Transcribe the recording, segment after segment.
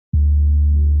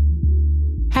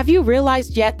Have you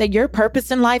realized yet that your purpose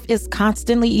in life is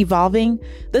constantly evolving?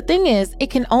 The thing is,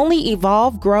 it can only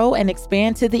evolve, grow, and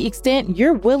expand to the extent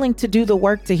you're willing to do the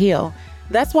work to heal.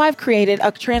 That's why I've created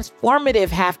a transformative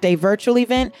half-day virtual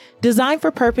event designed for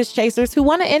purpose chasers who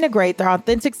want to integrate their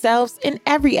authentic selves in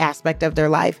every aspect of their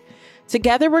life.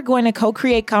 Together, we're going to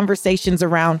co-create conversations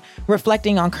around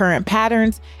reflecting on current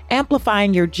patterns,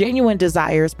 amplifying your genuine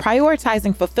desires,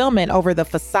 prioritizing fulfillment over the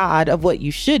facade of what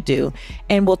you should do,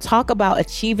 and we'll talk about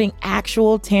achieving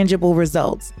actual tangible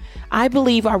results. I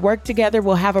believe our work together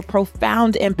will have a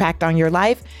profound impact on your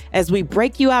life as we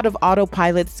break you out of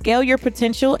autopilot, scale your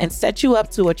potential, and set you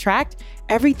up to attract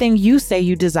everything you say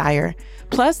you desire.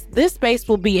 Plus, this space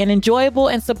will be an enjoyable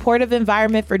and supportive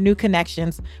environment for new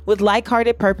connections with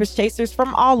like-hearted purpose chasers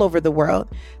from all over the world.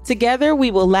 Together,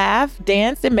 we will laugh,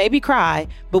 dance, and maybe cry,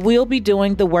 but we'll be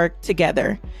doing the work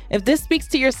together. If this speaks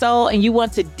to your soul and you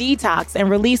want to detox and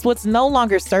release what's no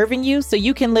longer serving you so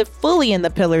you can live fully in the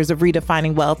pillars of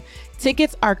redefining wealth,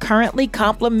 tickets are currently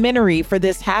complimentary for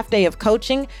this half day of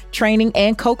coaching, training,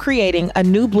 and co-creating a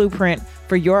new blueprint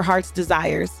for your heart's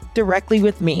desires directly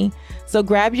with me. So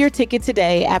grab your ticket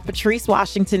today at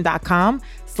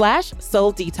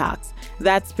patricewashington.com/soul detox.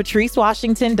 That's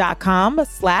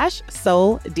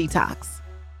patricewashington.com/soul detox.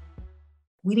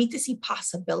 We need to see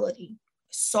possibility.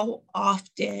 So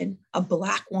often a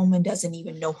Black woman doesn't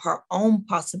even know her own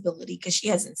possibility because she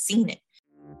hasn't seen it.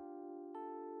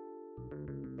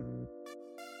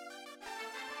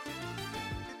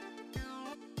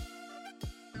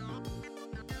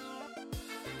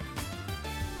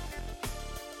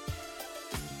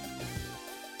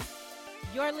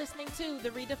 You're listening to the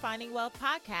Redefining Wealth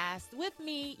podcast with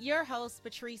me, your host,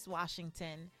 Patrice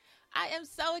Washington. I am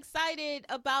so excited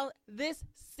about this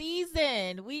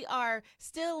season. We are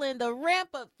still in the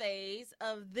ramp-up phase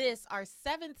of this, our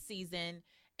 7th season,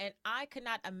 and I could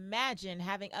not imagine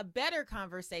having a better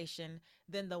conversation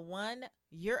than the one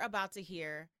you're about to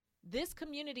hear. This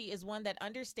community is one that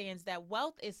understands that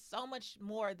wealth is so much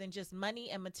more than just money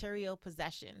and material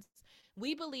possessions.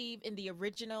 We believe in the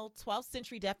original 12th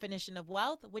century definition of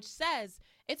wealth, which says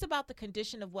it's about the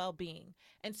condition of well-being.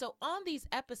 And so on these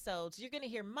episodes, you're going to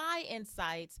hear my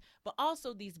insights, but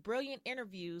also these brilliant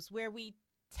interviews where we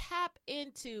tap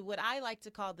into what I like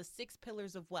to call the 6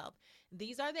 pillars of wealth.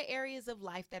 These are the areas of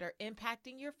life that are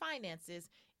impacting your finances,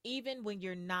 even when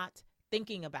you're not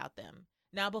thinking about them.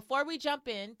 Now, before we jump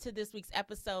into this week's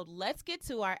episode, let's get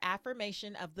to our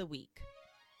affirmation of the week.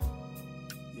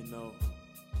 You know,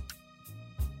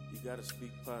 you got to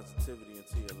speak positivity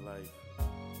into your life,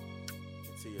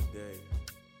 into your day.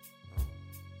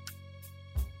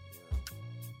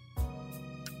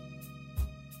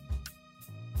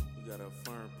 You got to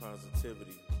affirm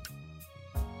positivity.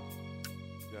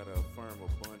 You got to affirm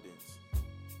abundance.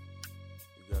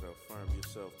 You got to affirm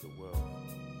yourself to wealth.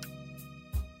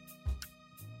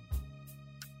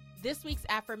 This week's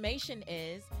affirmation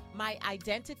is, my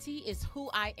identity is who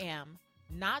I am,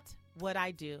 not what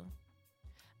I do.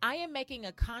 I am making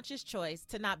a conscious choice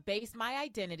to not base my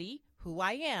identity, who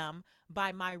I am,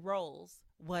 by my roles,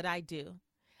 what I do.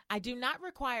 I do not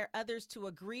require others to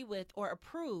agree with or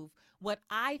approve what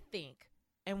I think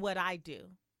and what I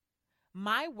do.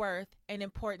 My worth and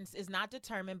importance is not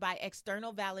determined by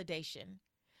external validation.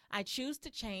 I choose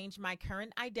to change my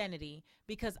current identity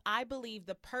because I believe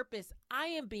the purpose I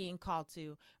am being called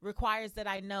to requires that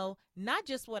I know not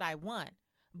just what I want,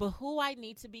 but who I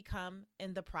need to become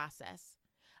in the process.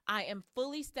 I am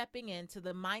fully stepping into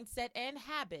the mindset and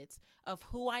habits of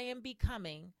who I am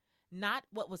becoming, not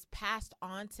what was passed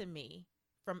on to me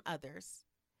from others.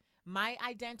 My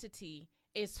identity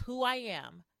is who I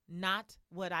am, not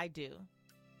what I do.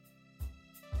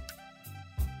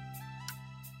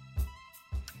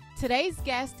 Today's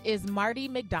guest is Marty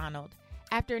McDonald.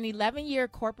 After an 11-year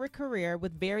corporate career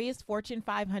with various Fortune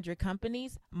 500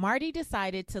 companies, Marty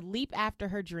decided to leap after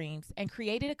her dreams and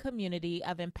created a community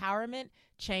of empowerment,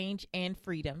 change, and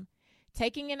freedom.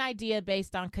 Taking an idea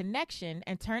based on connection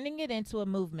and turning it into a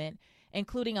movement,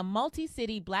 including a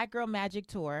multi-city Black Girl Magic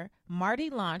Tour, Marty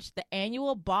launched the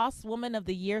annual Boss Woman of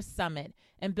the Year Summit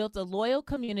and built a loyal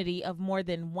community of more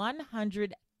than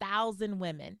 100,000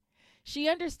 women. She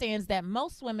understands that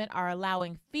most women are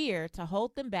allowing fear to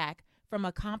hold them back from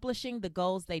accomplishing the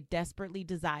goals they desperately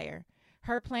desire.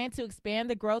 Her plan to expand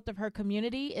the growth of her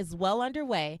community is well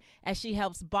underway as she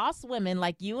helps boss women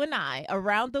like you and I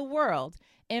around the world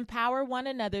empower one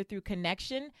another through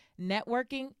connection,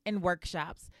 networking, and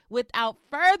workshops. Without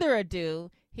further ado,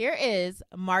 here is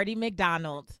Marty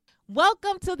McDonald.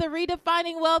 Welcome to the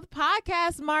Redefining Wealth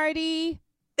podcast, Marty.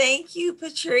 Thank you,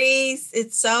 Patrice.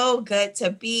 It's so good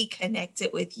to be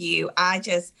connected with you. I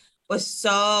just was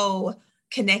so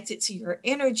connected to your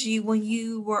energy when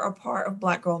you were a part of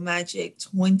Black Girl Magic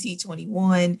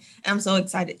 2021. And I'm so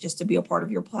excited just to be a part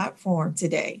of your platform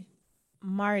today.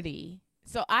 Marty.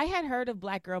 So I had heard of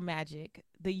Black Girl Magic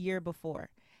the year before.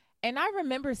 And I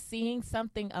remember seeing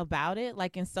something about it,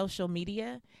 like in social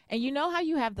media. And you know how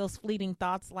you have those fleeting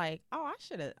thoughts like, oh, I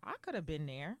could have been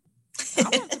there. I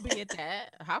want to be at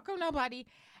that. How come nobody?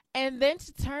 And then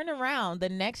to turn around the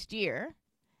next year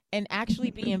and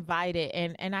actually be invited.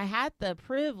 And I had the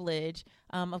privilege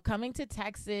of coming to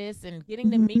Texas and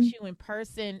getting to meet you in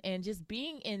person and just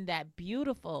being in that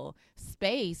beautiful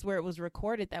space where it was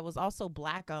recorded that was also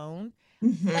Black owned.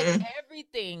 Like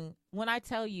everything, when I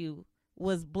tell you,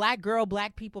 was Black girl,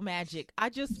 Black people magic. I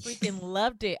just freaking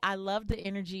loved it. I loved the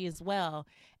energy as well.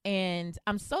 And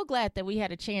I'm so glad that we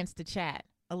had a chance to chat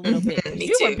a little bit because Me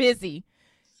you were too. busy.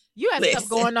 You had stuff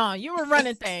Listen. going on. You were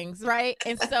running things, right?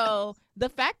 And so the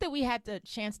fact that we had the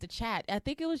chance to chat, I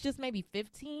think it was just maybe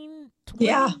 15, 20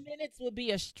 Yeah. minutes would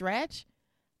be a stretch.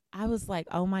 I was like,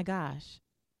 oh my gosh,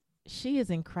 she is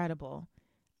incredible.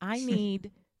 I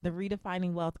need the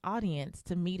Redefining Wealth audience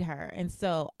to meet her. And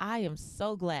so I am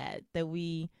so glad that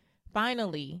we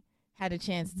finally had a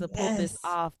chance to pull this Yes.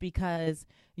 off because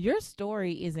your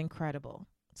story is incredible.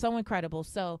 So incredible.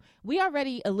 So we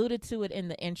already alluded to it in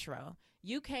the intro.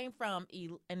 You came from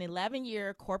an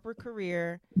 11-year corporate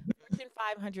career, Fortune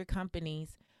 500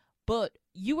 companies, but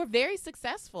you were very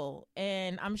successful.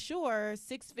 And I'm sure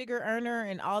six-figure earner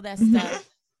and all that stuff.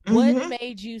 What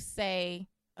made you say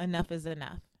enough is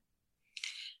enough?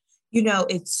 You know,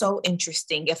 it's so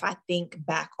interesting. If I think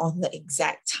back on the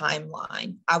exact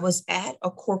timeline, I was at a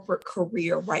corporate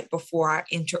career right before I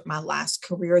entered my last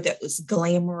career that was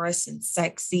glamorous and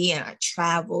sexy, and I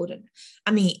traveled. And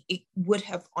I mean, it would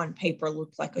have on paper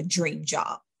looked like a dream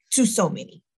job to so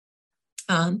many.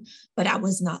 But I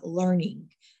was not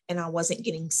learning and I wasn't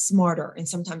getting smarter. And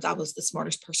sometimes I was the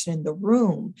smartest person in the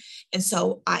room. And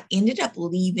so I ended up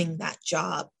leaving that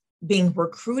job, being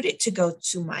recruited to go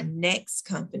to my next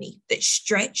company that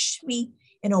stretched me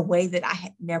in a way that I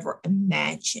had never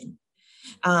imagined.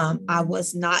 I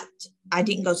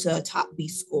didn't go to a top B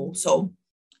school. So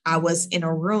I was in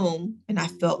a room and I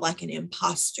felt like an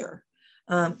imposter.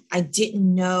 I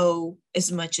didn't know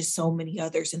as much as so many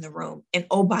others in the room. And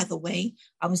oh, by the way,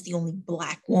 I was the only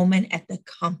Black woman at the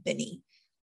company.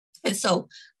 And so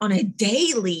on a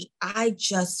daily, I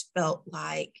just felt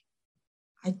like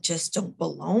I just don't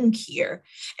belong here.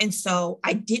 And so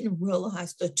I didn't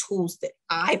realize the tools that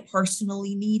I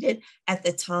personally needed at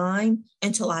the time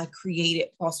until I created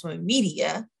Boss Women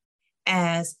Media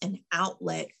as an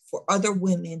outlet for other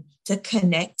women to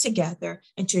connect together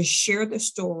and to share the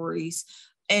stories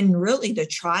and really the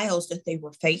trials that they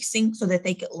were facing so that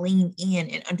they could lean in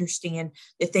and understand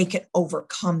that they could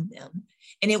overcome them.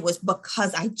 And it was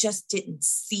because I just didn't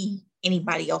see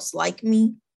anybody else like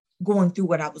me going through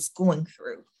what I was going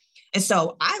through. And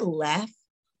so I left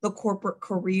the corporate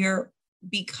career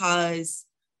because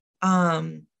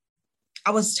I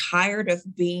was tired of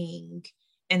being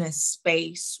in a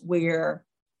space where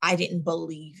I didn't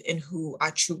believe in who I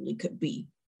truly could be.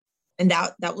 And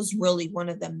that was really one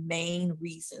of the main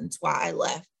reasons why I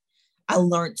left. I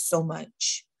learned so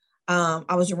much.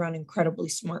 I was around incredibly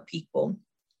smart people,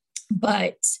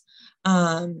 but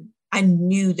I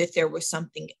knew that there was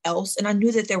something else, and I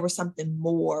knew that there was something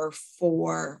more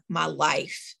for my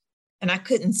life. And I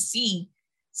couldn't see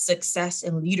success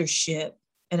and leadership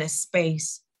in a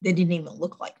space that didn't even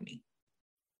look like me.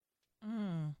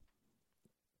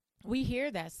 We hear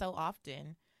that so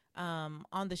often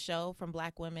on the show from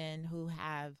Black women who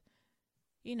have,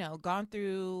 gone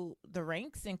through the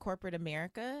ranks in corporate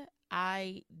America.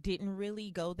 I didn't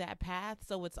really go that path.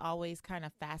 So it's always kind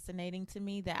of fascinating to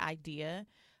me, the idea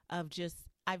of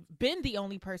I've been the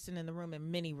only person in the room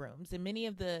in many rooms. In many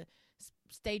of the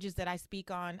stages that I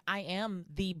speak on, I am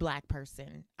the Black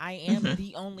person. I am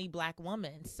the only Black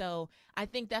woman. So I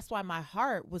think that's why my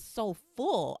heart was so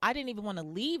full. I didn't even want to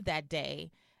leave that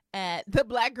day at the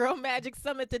Black Girl Magic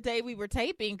Summit the day we were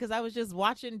taping because I was just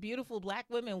watching beautiful Black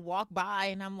women walk by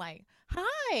and I'm like,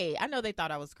 hi. I know they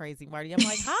thought I was crazy, Marty. I'm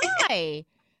like, hi,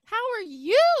 how are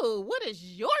you? What is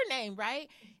your name, right?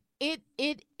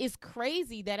 It is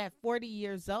crazy that at 40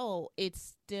 years old, it's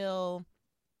still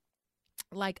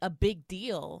like a big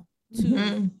deal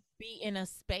to be in a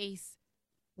space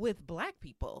with Black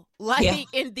people, like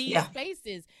in these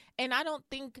spaces. And I don't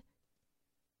think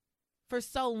for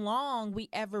so long we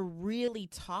ever really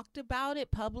talked about it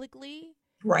publicly.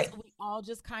 Right. So we all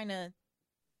just kind of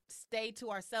stay to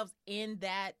ourselves in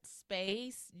that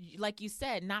space. Like you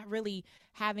said, not really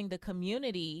having the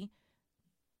community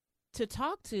to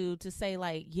talk to say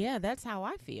like, yeah, that's how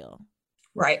I feel.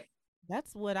 Right.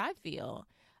 That's what I feel.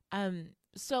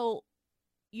 So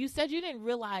you said you didn't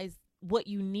realize what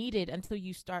you needed until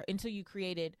you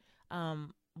created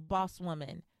Boss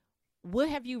Woman. What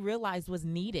have you realized was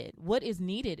needed? What is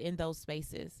needed in those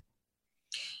spaces?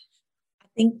 I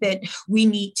think that we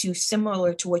need to,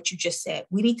 similar to what you just said,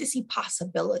 we need to see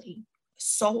possibility.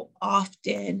 So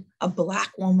often a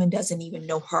Black woman doesn't even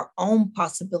know her own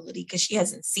possibility because she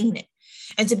hasn't seen it.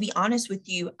 And to be honest with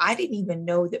you, I didn't even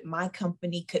know that my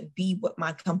company could be what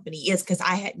my company is because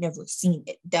I had never seen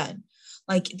it done.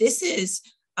 Like this is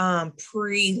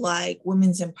pre like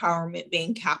women's empowerment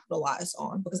being capitalized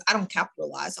on, because I don't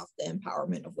capitalize off the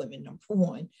empowerment of women, number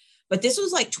one. But this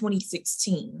was like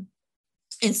 2016.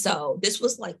 And so this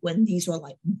was like when these were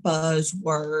like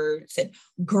buzzwords and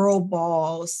girl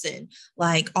boss and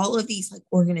like all of these like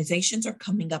organizations are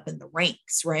coming up in the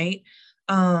ranks, right?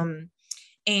 Um,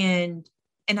 and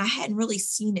and I hadn't really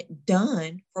seen it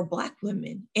done for Black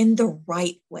women in the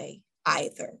right way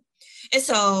either. And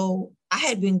so I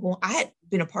had been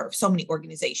a part of so many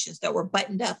organizations that were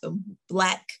buttoned up in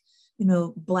black,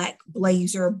 black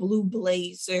blazer, blue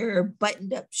blazer,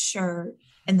 buttoned up shirt.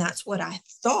 And that's what I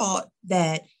thought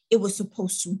that it was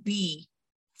supposed to be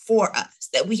for us,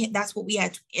 that's what we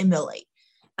had to emulate.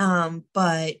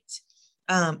 But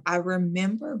I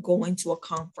remember going to a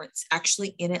conference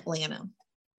actually in Atlanta.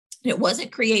 It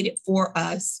wasn't created for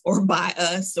us or by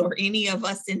us or any of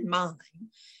us in mind.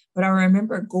 But I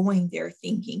remember going there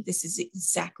thinking, this is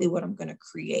exactly what I'm going to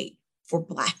create for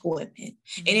Black women.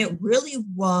 Mm-hmm. And it really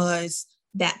was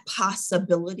that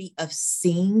possibility of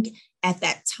seeing at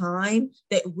that time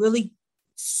that really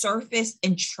surfaced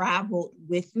and traveled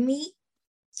with me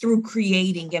through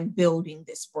creating and building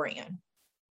this brand.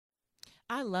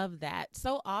 I love that.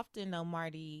 So often though,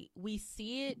 Marty, we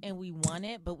see it and we want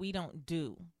it, but we don't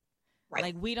do. Right.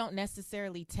 Like we don't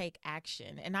necessarily take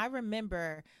action. And I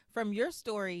remember from your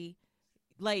story,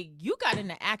 like you got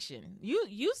into action.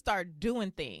 You start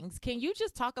doing things. Can you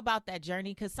just talk about that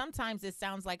journey? Because sometimes it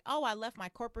sounds like, oh, I left my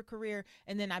corporate career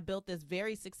and then I built this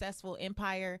very successful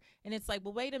empire. And it's like,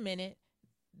 well, wait a minute.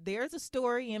 There's a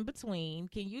story in between.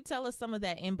 Can you tell us some of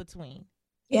that in between?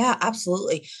 Yeah,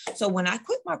 absolutely. So when I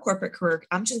quit my corporate career,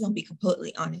 I'm just going to be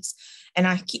completely honest. And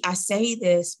I say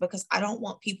this because I don't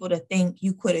want people to think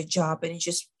you quit a job and it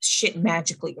just shit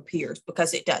magically appears,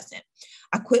 because it doesn't.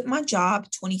 I quit my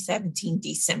job 2017,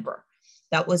 December.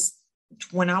 That was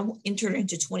when I entered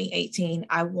into 2018.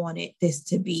 I wanted this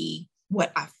to be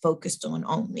what I focused on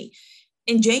only.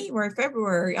 In January,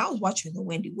 February, I was watching the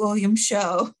Wendy Williams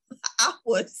show. I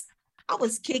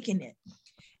was kicking it,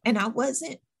 and I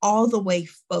wasn't all the way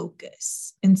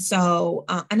focused. And so,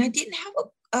 and I didn't have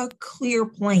a clear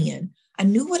plan. I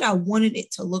knew what I wanted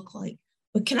it to look like,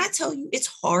 but can I tell you, it's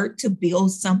hard to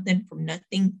build something from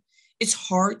nothing. It's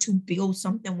hard to build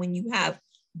something when you have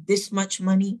this much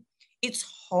money. It's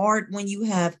hard when you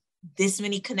have this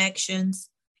many connections.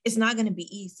 It's not going to be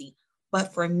easy.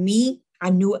 But for me, I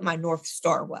knew what my North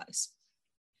Star was.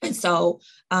 And so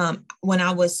when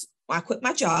I quit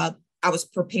my job, I was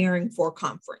preparing for a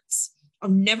conference. I'll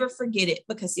never forget it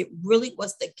because it really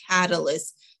was the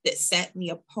catalyst that set me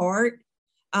apart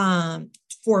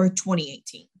for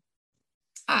 2018.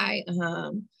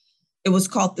 It was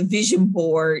called the Vision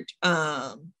Board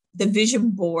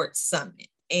Summit.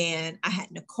 And I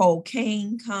had Nicole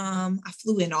Kane come. I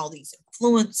flew in all these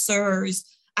influencers.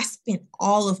 I spent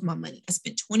all of my money. I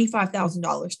spent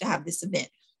 $25,000 to have this event.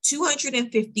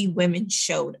 250 women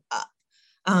showed up.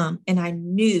 And I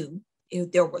knew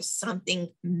there was something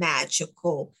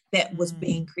magical that was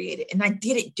being created. And I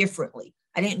did it differently.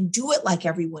 I didn't do it like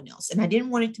everyone else. And I didn't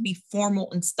want it to be formal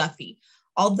and stuffy.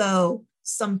 Although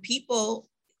some people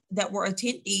that were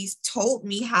attendees told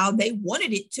me how they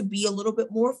wanted it to be a little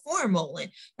bit more formal and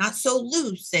not so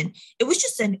loose. And it was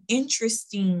just an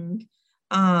interesting,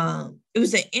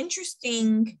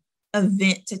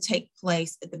 event to take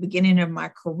place at the beginning of my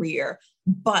career.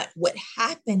 But what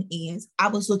happened is I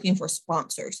was looking for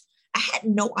sponsors. I had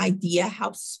no idea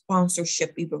how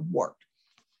sponsorship even worked.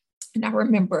 And I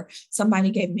remember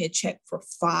somebody gave me a check for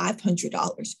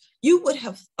 $500. You would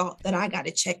have thought that I got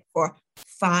a check for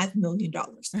 $5 million.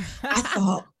 I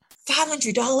thought,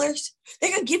 $500?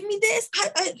 They're going to give me this?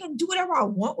 I can do whatever I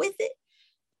want with it.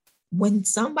 When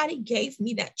somebody gave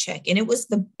me that check, and it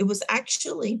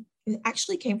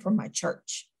actually came from my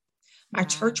church. My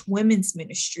church women's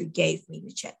ministry gave me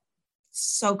the check.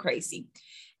 So crazy.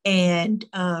 And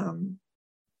I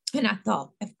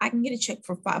thought, if I can get a check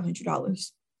for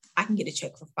 $500, I can get a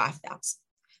check for $5,000. If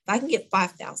I can get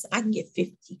 $5,000, I can get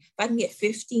 $50,000. If I can get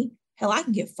 $50,000, hell, I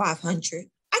can get $500,000.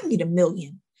 I can get $1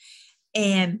 million.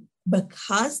 And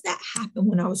because that happened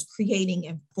when I was creating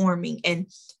and forming, and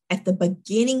at the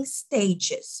beginning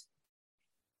stages,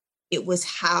 it was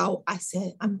how I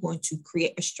said, I'm going to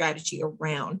create a strategy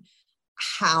around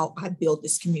how I build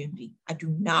this community. I do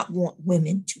not want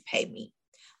women to pay me.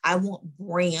 I want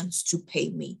brands to pay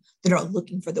me that are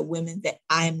looking for the women that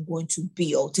I am going to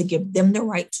build, to give them the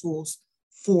right tools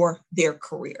for their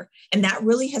career. And that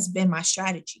really has been my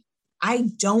strategy. I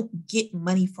don't get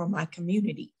money from my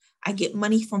community. I get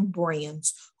money from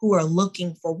brands who are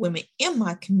looking for women in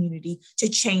my community to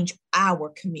change our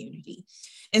community.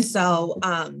 And so,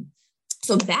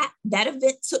 so that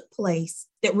event took place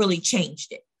that really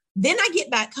changed it. Then I get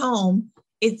back home.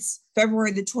 It's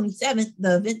February the 27th.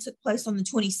 The event took place on the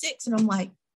 26th. And I'm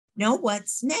like, no,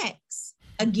 what's next?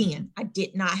 Again, I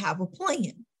did not have a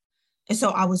plan. And so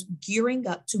I was gearing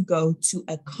up to go to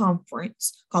a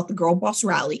conference called the Girl Boss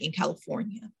Rally in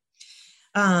California.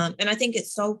 And I think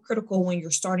it's so critical when you're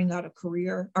starting out a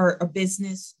career or a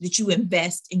business that you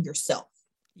invest in yourself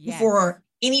before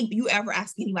you ever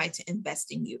ask anybody to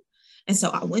invest in you. And so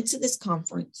I went to this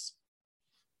conference,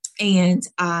 and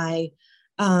I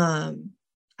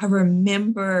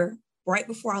remember right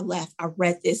before I left, I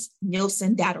read this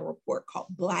Nielsen data report called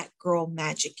Black Girl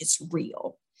Magic is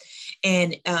Real.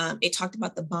 And it talked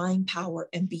about the buying power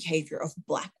and behavior of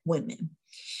Black women.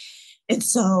 And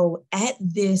so at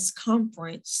this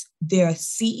conference, the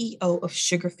CEO of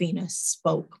Sugarfina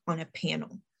spoke on a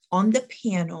panel. On the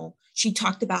panel, she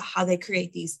talked about how they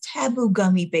create these taboo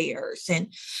gummy bears,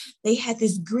 and they had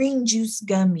this green juice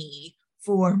gummy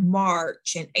for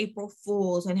March and April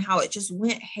Fools, and how it just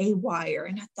went haywire.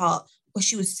 And I thought, well,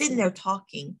 she was sitting there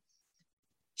talking,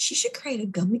 she should create a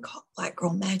gummy called Black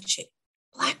Girl Magic.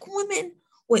 Black women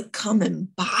would come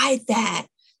and buy that.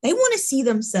 They want to see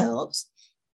themselves.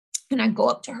 And I go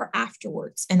up to her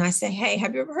afterwards and I say, hey,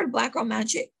 have you ever heard of Black Girl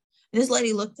Magic? And this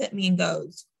lady looked at me and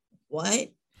goes,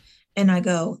 what? And I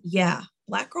go, yeah,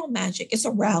 Black Girl Magic is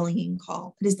a rallying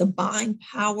call. It is the buying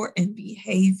power and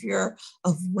behavior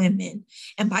of women.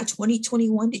 And by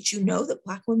 2021, did you know that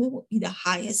Black women will be the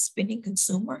highest spending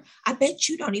consumer? I bet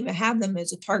you don't even have them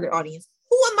as a target audience.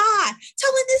 Who am I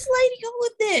telling this lady all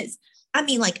of this? I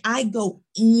mean, like, I go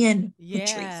in,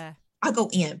 Patrice. I go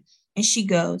in, and she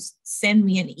goes, send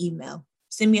me an email,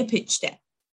 send me a pitch deck.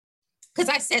 Because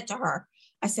I said to her,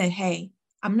 I said, hey,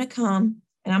 I'm going to come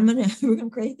and we're going to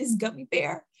create this gummy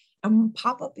bear. I'm going to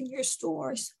pop up in your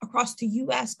stores across the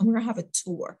US, and we're going to have a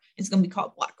tour. It's going to be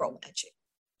called Black Girl Magic.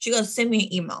 She goes, send me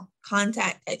an email,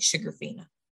 contact@Sugarfina.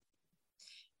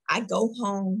 I go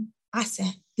home. I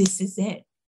said, this is it.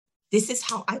 This is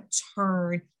how I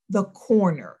turn the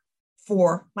corner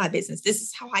for my business. This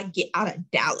is how I get out of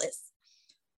Dallas.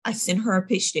 I sent her a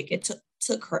pitch deck. It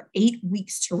took her 8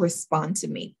 weeks to respond to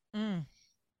me.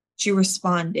 She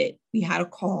responded. We had a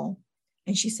call,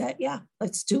 and she said, yeah,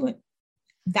 let's do it.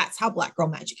 That's how Black Girl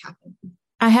Magic happened.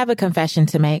 I have a confession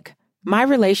to make. My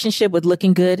relationship with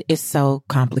looking good is so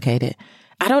complicated.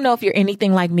 I don't know if you're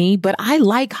anything like me, but I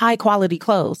like high quality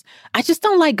clothes. I just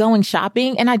don't like going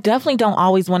shopping, and I definitely don't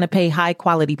always want to pay high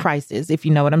quality prices, if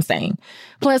you know what I'm saying.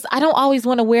 Plus, I don't always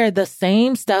want to wear the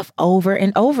same stuff over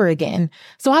and over again.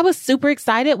 So I was super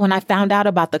excited when I found out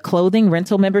about the clothing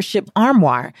rental membership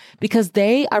Armoire, because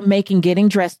they are making getting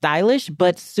dressed stylish,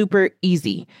 but super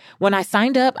easy. When I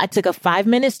signed up, I took a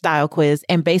 5-minute style quiz,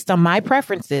 and based on my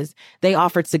preferences, they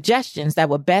offered suggestions that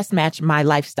would best match my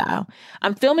lifestyle.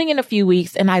 I'm filming in a few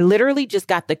weeks, and I literally just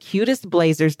got the cutest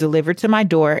blazers delivered to my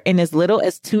door in as little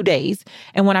as 2 days.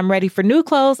 And when I'm ready for new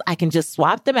clothes, I can just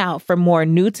swap them out for more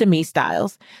new to me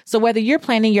styles. So whether you're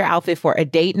planning your outfit for a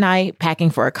date night, packing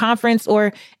for a conference,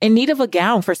 or in need of a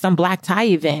gown for some black tie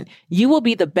event, you will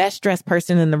be the best dressed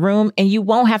person in the room, and you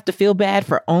won't have to feel bad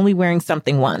for only wearing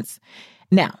something once.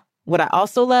 Now, what I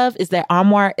also love is that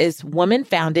Armoire is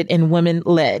women-founded and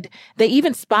women-led. They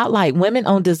even spotlight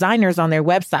women-owned designers on their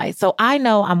website, so I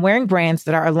know I'm wearing brands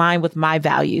that are aligned with my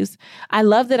values. I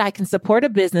love that I can support a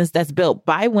business that's built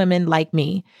by women like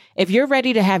me. If you're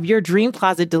ready to have your dream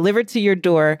closet delivered to your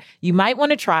door, you might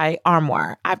want to try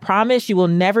Armoire. I promise you will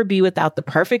never be without the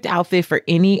perfect outfit for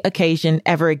any occasion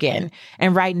ever again.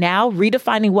 And right now,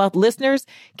 Redefining Wealth listeners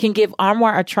can give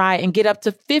Armoire a try and get up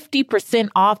to 50%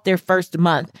 off their first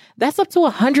month. That's up to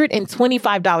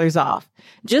 $125 off.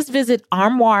 Just visit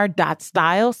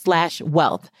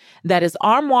armoire.style/wealth. That is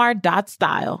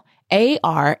armoire.style,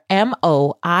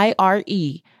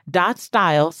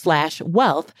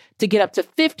 ARMOIRE.style/wealth to get up to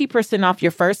 50% off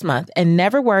your first month and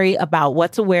never worry about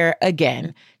what to wear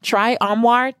again. Try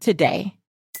Armoire today.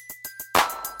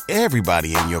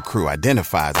 Everybody in your crew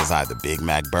identifies as either Big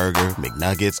Mac Burger,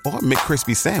 McNuggets, or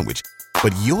McCrispy Sandwich.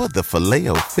 but you're the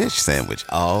Filet-O-Fish Sandwich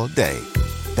all day.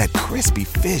 That crispy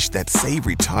fish, that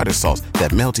savory tartar sauce,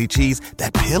 that melty cheese,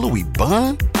 that pillowy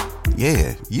bun.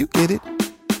 Yeah, you get it.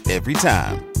 Every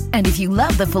time. And if you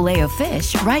love the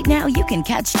Filet-O-Fish, right now you can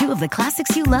catch two of the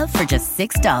classics you love for just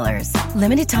 $6.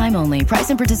 Limited time only. Price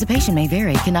and participation may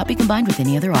vary. Cannot be combined with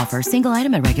any other offer. Single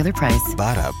item at regular price.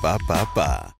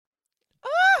 Ba-da-ba-ba-ba.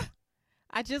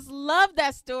 I just love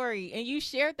that story. And you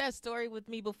shared that story with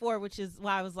me before, which is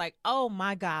why I was like, oh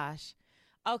my gosh.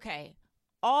 Okay.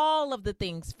 All of the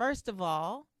things. First of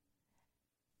all,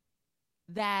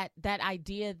 that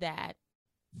idea that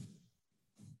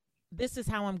this is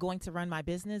how I'm going to run my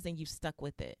business, and you stuck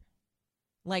with it.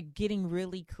 Like getting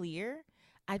really clear.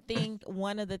 I think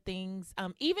one of the things,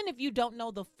 even if you don't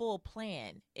know the full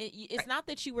plan, it's not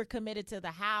that you were committed to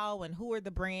the how and who are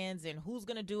the brands and who's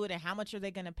going to do it and how much are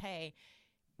they going to pay.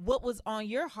 What was on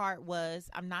your heart was,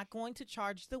 I'm not going to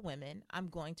charge the women. I'm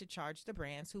going to charge the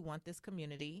brands who want this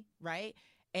community, right?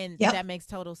 And that makes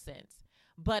total sense.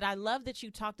 But I love that you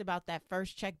talked about that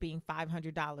first check being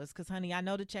 $500 because, honey, I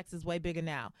know the checks is way bigger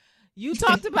now. You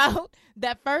talked about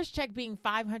that first check being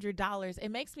 $500. It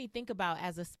makes me think about,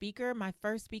 as a speaker, my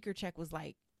first speaker check was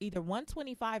like either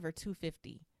 $125 or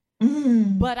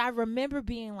 $250. But I remember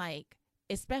being like,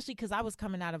 especially because I was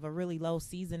coming out of a really low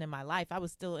season in my life. I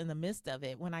was still in the midst of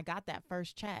it when I got that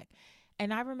first check.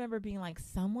 And I remember being like,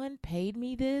 someone paid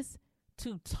me this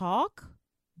to talk?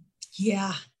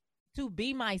 Yeah. To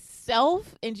be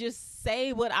myself and just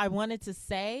say what I wanted to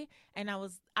say. And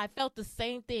I felt the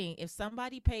same thing. If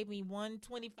somebody paid me $125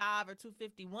 or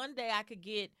 $250, one day I could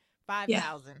get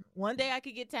 5,000. One day I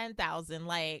could get 10,000.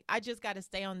 Like, I just got to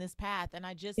stay on this path. And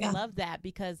I just love that,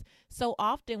 because so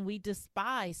often we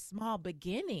despise small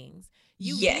beginnings.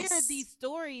 You hear these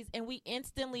stories and we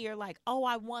instantly are like, oh,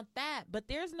 I want that. But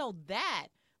there's no that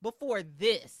before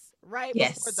this, right?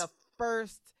 Before the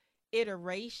first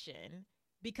iteration,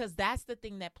 because that's the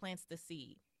thing that plants the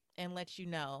seed and lets you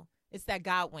know. It's that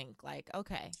God wink, like,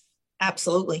 okay.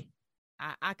 Absolutely.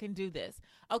 I can do this.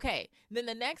 Okay. Then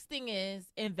the next thing is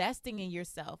investing in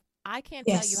yourself. I can't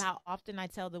tell you how often I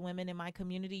tell the women in my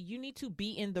community, you need to be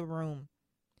in the room.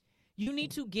 You need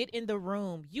to get in the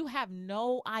room. You have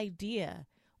no idea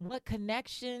what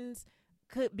connections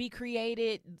could be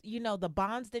created, you know, the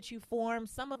bonds that you form.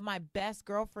 Some of my best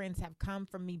girlfriends have come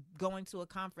from me going to a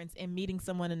conference and meeting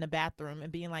someone in the bathroom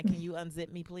and being like, can you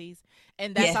unzip me, please?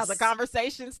 And that's how the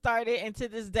conversation started. And to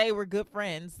this day, we're good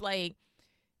friends. Like,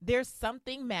 there's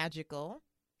something magical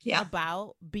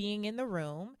about being in the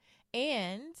room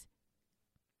and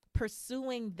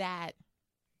pursuing that.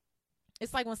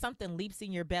 It's like when something leaps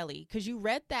in your belly, because you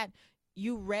read that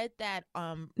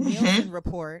Nielsen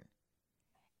report.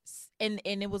 And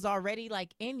it was already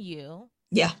like in you.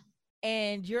 Yeah.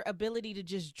 And your ability to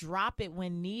just drop it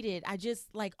when needed. I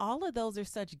just like, all of those are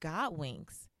such God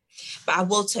winks. But I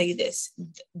will tell you this,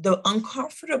 the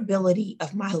uncomfortability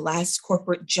of my last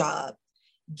corporate job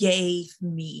gave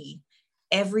me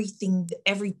everything,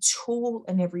 every tool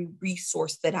and every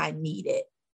resource that I needed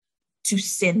to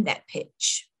send that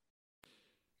pitch.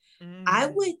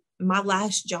 My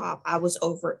last job, I was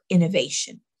over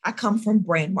innovation. I come from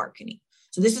brand marketing.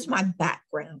 So this is my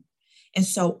background. And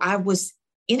so I was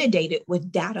inundated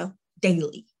with data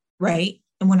daily, right?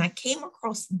 And when I came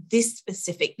across this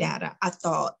specific data, I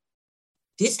thought,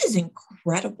 this is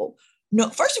incredible. No,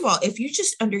 first of all, if you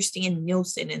just understand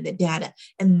Nielsen and the data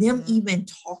and them even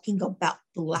talking about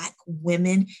Black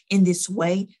women in this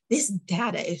way, this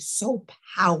data is so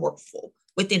powerful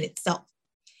within itself.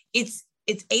 It's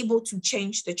able to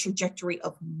change the trajectory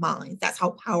of minds. That's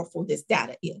how powerful this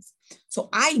data is. So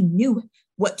I knew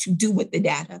what to do with the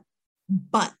data,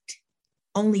 but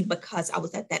only because I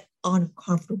was at that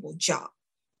uncomfortable job.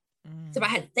 So if I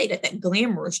had stayed at that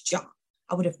glamorous job,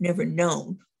 I would have never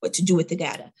known what to do with the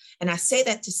data. And I say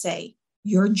that to say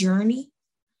your journey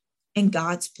and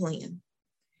God's plan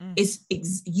is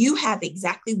you have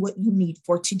exactly what you need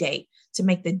for today to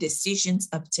make the decisions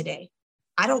of today.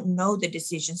 I don't know the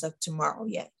decisions of tomorrow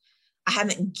yet. I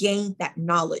haven't gained that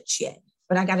knowledge yet,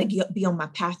 but I got to be on my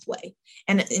pathway.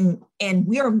 And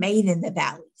we are made in the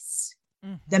valleys.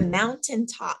 The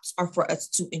mountaintops are for us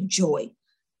to enjoy.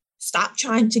 Stop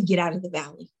trying to get out of the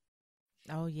valley.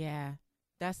 Oh, yeah.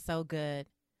 That's so good.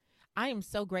 I am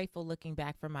so grateful looking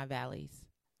back from my valleys.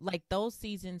 Like, those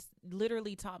seasons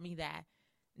literally taught me that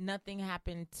nothing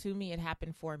happened to me. It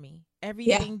happened for me.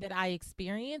 Everything that I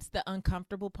experienced, the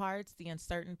uncomfortable parts, the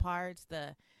uncertain parts,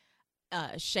 the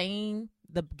shame,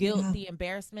 the guilt, the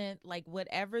embarrassment, like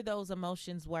whatever those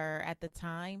emotions were at the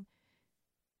time.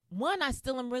 One, I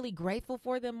still am really grateful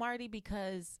for them, Marty,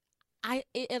 because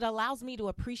it allows me to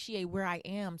appreciate where I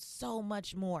am so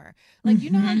much more. Like, you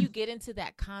know how you get into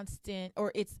that constant,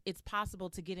 or it's possible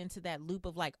to get into that loop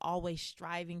of like always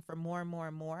striving for more and more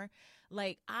and more.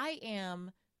 Like, I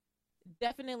am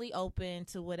definitely open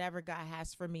to whatever God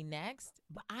has for me next,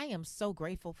 but I am so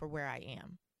grateful for where I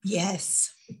am.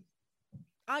 Yes.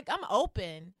 I'm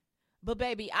open, but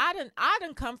baby, I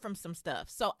done come from some stuff.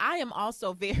 So I am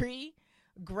also very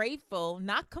grateful,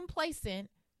 not complacent,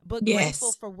 but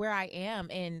grateful for where I am.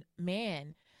 And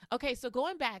man, okay, so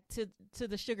going back to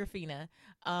the Sugarfina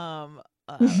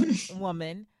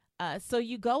woman, so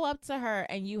you go up to her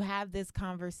and you have this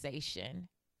conversation,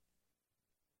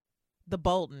 the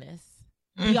boldness,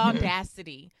 the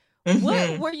audacity.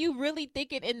 What were you really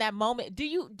thinking in that moment? Do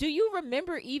you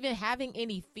remember even having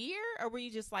any fear, or were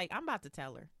you just like, I'm about to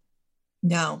tell her?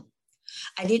 No,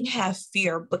 I didn't have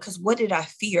fear, because what did I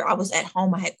fear? I was at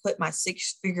home. I had quit my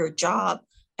 6-figure job,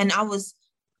 and I was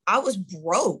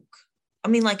broke. I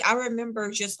mean, like, I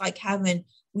remember just like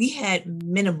we had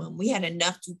minimum, we had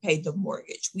enough to pay the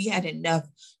mortgage. We had enough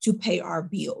to pay our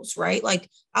bills, right? Like,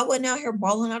 I wasn't out here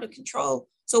balling out of control.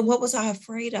 So what was I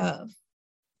afraid of?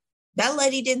 That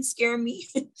lady didn't scare me.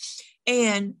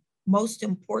 And most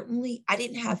importantly, I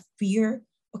didn't have fear,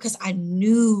 because I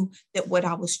knew that what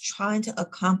I was trying to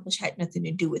accomplish had nothing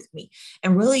to do with me.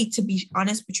 And really, to be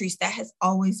honest, Patrice, that has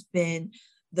always been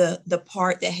the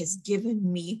part that has given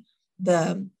me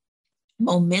the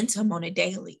momentum on a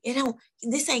daily.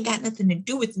 This ain't got nothing to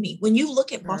do with me. When you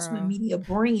look at Bossman Media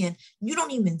brand, you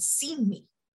don't even see me,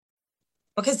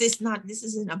 because this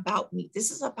isn't about me. This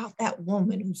is about that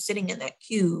woman who's sitting in that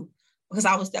cube, because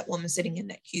I was that woman sitting in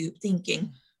that cube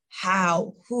thinking,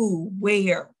 how, who,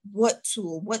 where, what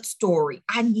tool, what story,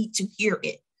 I need to hear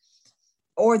it.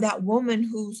 Or that woman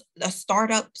who's a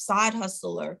startup side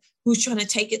hustler who's trying to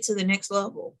take it to the next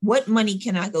level. What money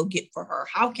can I go get for her?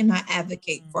 How can I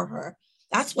advocate for her?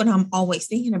 That's what I'm always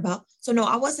thinking about. So no,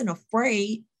 I wasn't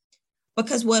afraid,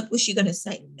 because what was she going to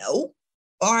say? No.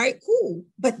 All right, cool.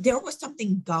 But there was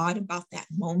something God about that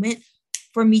moment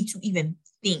for me to even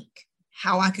think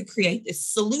how I could create this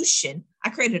solution. I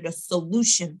created a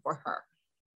solution for her.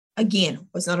 Again, it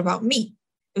was not about me.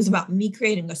 It was about me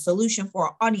creating a solution for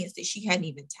an audience that she hadn't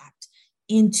even tapped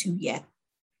into yet.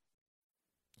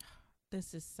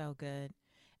 This is so good.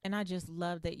 And I just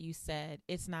love that you said,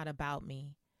 it's not about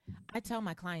me. I tell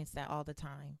my clients that all the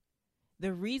time.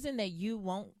 The reason that you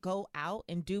won't go out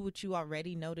and do what you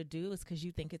already know to do is because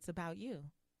you think it's about you.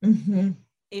 Mm-hmm.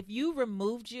 If you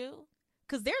removed you,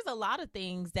 because there's a lot of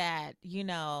things that,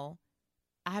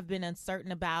 I've been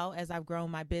uncertain about as I've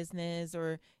grown my business,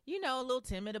 or, a little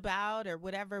timid about, or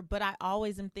whatever. But I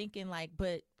always am thinking like,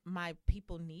 but my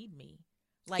people need me.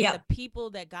 Like, the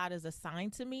people that God has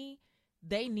assigned to me,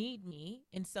 they need me.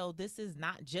 And so this is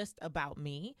not just about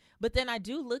me. But then I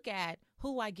do look at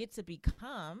who I get to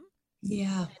become.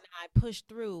 Yeah. And I push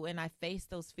through and I face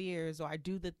those fears, or I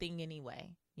do the thing anyway,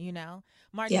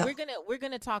 Marty, we're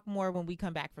going to talk more when we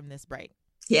come back from this break.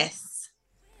 Yes.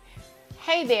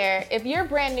 Hey there, if you're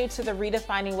brand new to the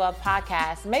Redefining Wealth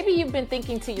podcast, maybe you've been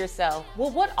thinking to yourself,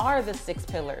 well, what are the 6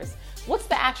 pillars? What's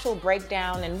the actual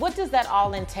breakdown, and what does that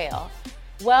all entail?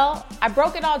 Well, I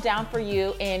broke it all down for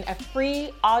you in a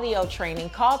free audio training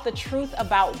called The Truth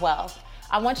About Wealth.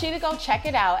 I want you to go check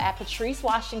it out at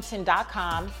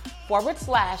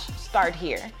patricewashington.com/start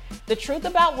here. The Truth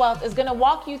About Wealth is going to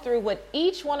walk you through what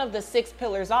each one of the 6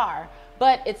 pillars are,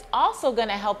 but it's also going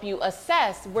to help you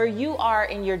assess where you are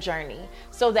in your journey,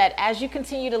 so that as you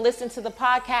continue to listen to the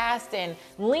podcast and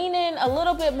lean in a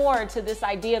little bit more to this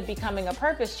idea of becoming a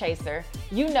purpose chaser,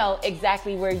 you know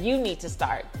exactly where you need to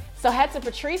start. So head to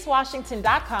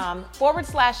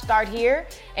patricewashington.com/start here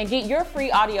and get your free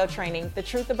audio training, The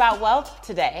Truth About Wealth,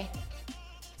 today.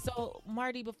 So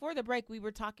Marty, before the break, we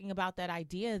were talking about that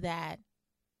idea that,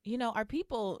 our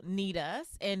people need us,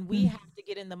 and we have to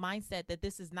get in the mindset that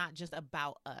this is not just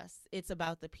about us. It's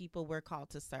about the people we're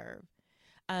called to serve.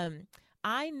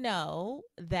 I know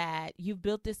that you've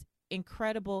built this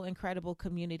incredible, incredible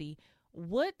community.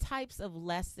 What types of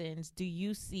lessons do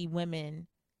you see women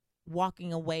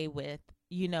walking away with,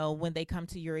 when they come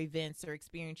to your events or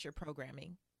experience your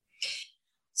programming?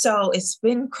 So it's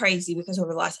been crazy, because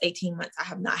over the last 18 months, I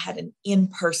have not had an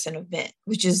in-person event,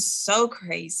 which is so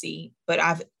crazy. But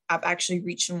I've actually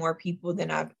reached more people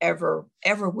than I've ever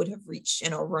would have reached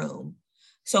in a room.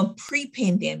 So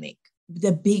pre-pandemic,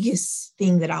 the biggest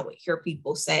thing that I would hear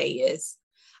people say is,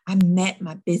 I met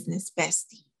my business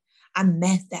bestie. I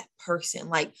met that person.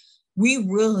 Like,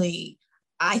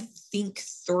 I think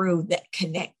through that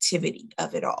connectivity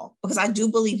of it all, because I do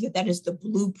believe that is the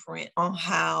blueprint on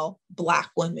how Black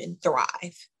women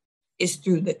thrive, is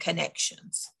through the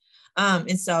connections.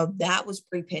 And so that was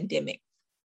pre-pandemic.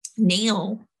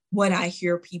 Now, what I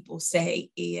hear people say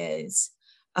is,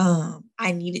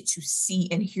 I needed to see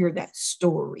and hear that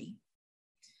story.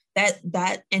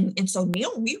 And so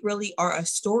now we really are a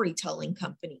storytelling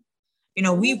company. You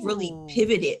know, we've really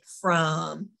pivoted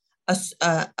from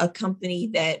a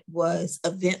company that was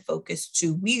event focused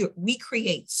to we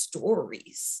create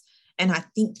stories, and I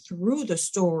think through the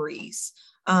stories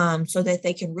so that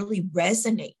they can really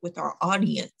resonate with our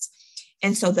audience.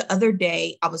 And so the other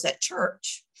day I was at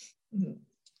church,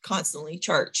 constantly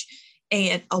church,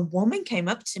 and a woman came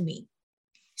up to me.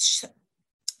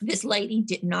 This lady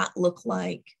did not look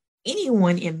like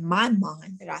anyone in my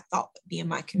mind that I thought would be in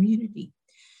my community.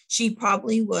 She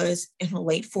probably was in her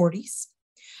late 40s.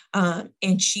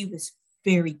 And she was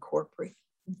very corporate,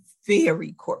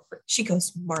 very corporate. She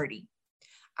goes, Marty,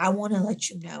 I want to let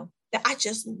you know that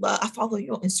I follow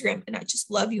you on Instagram and I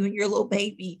just love you and your little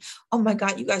baby. Oh my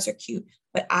God, you guys are cute.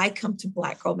 But I come to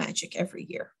Black Girl Magic every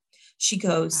year. She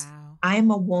goes, wow. I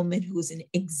am a woman who is an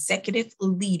executive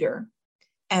leader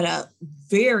at a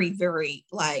very, very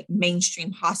like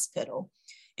mainstream hospital.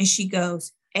 And she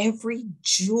goes, every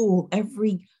jewel,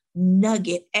 every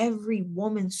nugget, every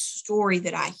woman's story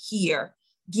that I hear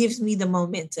gives me the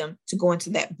momentum to go into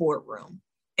that boardroom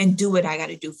and do what I got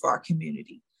to do for our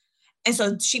community. And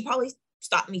so she probably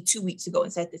stopped me 2 weeks ago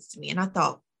and said this to me. And I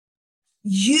thought,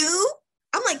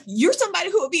 I'm like, you're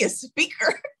somebody who would be a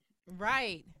speaker.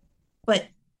 Right. But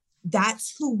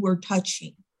that's who we're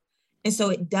touching. And so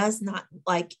it does not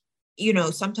like,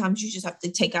 sometimes you just have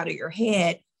to take out of your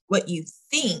head what you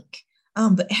think.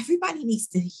 But everybody needs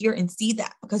to hear and see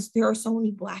that, because there are so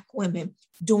many Black women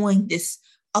doing this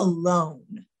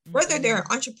alone. Whether they're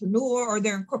an entrepreneur or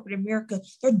they're in corporate America,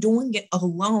 they're doing it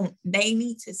alone. They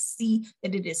need to see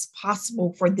that it is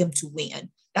possible for them to win.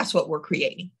 That's what we're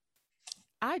creating.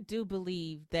 I do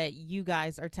believe that you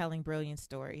guys are telling brilliant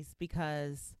stories,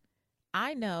 because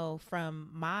I know from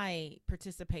my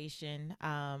participation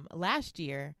last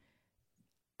year,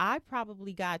 I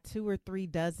probably got 2 or 3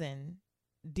 dozen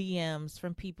DMs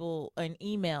from people and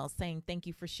emails saying, thank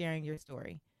you for sharing your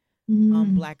story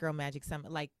on Black Girl Magic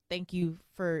Summit. Like, thank you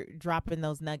for dropping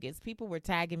those nuggets. People were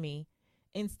tagging me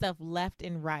in stuff left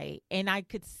and right. And I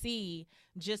could see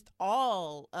just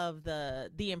all of the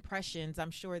impressions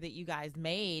I'm sure that you guys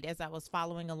made as I was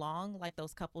following along, like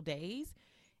those couple days.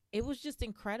 It was just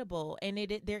incredible. And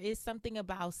there is something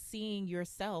about seeing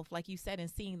yourself, like you said, and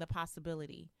seeing the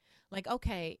possibility. Like,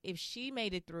 okay, if she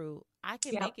made it through, I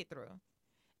can make it through.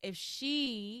 If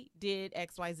she did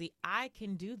XYZ, I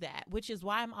can do that, which is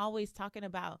why I'm always talking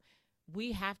about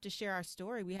we have to share our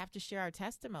story. We have to share our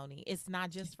testimony. It's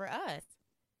not just for us.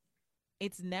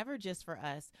 It's never just for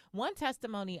us. One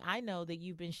testimony I know that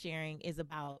you've been sharing is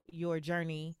about your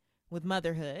journey with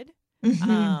motherhood.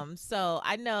 Mm-hmm. So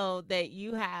I know that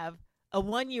you have a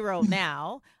 1-year-old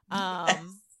now.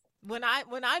 When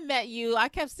I met you, I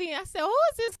kept seeing, I said, oh,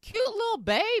 it's this cute little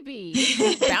baby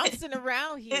bouncing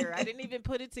around here. I didn't even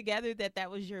put it together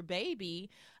that was your baby.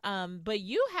 But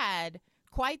you had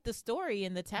quite the story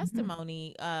in the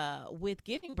testimony with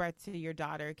giving birth to your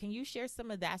daughter. Can you share some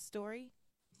of that story?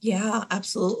 Yeah,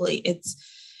 absolutely. It's,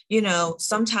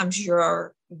 sometimes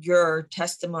your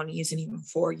testimony isn't even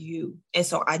for you. And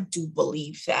so I do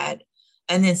believe that.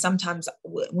 And then sometimes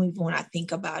when I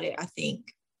think about it, I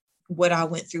think, what I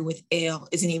went through with Elle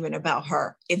isn't even about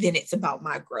her. And then it's about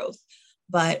my growth.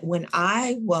 But when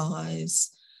I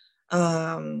was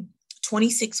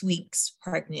 26 weeks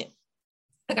pregnant,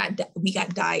 we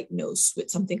got diagnosed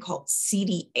with something called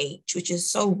CDH, which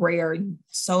is so rare and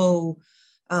so,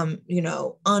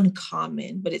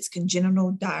 uncommon, but it's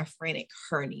congenital diaphragmatic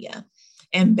hernia.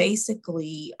 And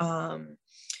basically,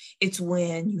 it's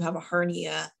when you have a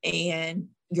hernia and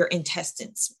your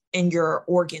intestines and your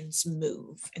organs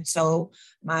move. And so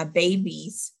my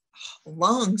baby's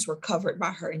lungs were covered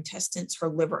by her intestines, her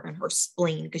liver, and her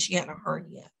spleen, because she had a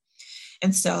hernia.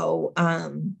 And so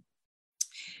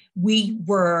we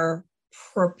were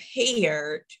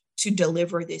prepared to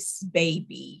deliver this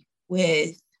baby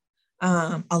with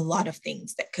a lot of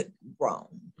things that could go wrong.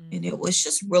 Mm-hmm. And it was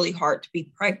just really hard to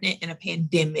be pregnant in a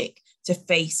pandemic, to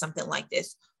face something like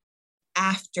this.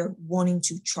 After wanting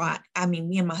to try,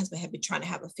 me and my husband had been trying to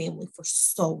have a family for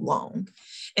so long.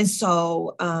 And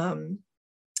so I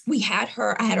had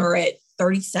her at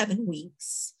 37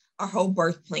 weeks. Our whole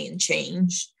birth plan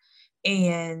changed.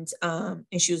 And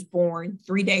she was born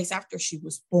 3 days after she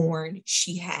was born.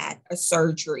 She had a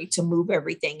surgery to move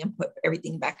everything and put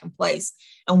everything back in place.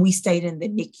 And we stayed in the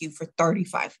NICU for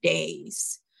 35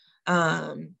 days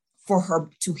for her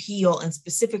to heal, and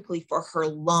specifically for her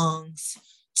lungs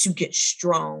to get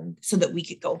strong so that we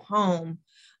could go home.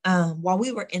 While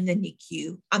we were in the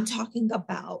NICU, I'm talking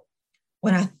about,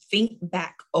 when I think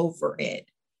back over it,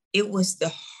 it was the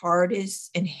hardest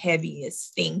and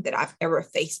heaviest thing that I've ever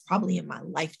faced, probably in my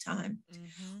lifetime.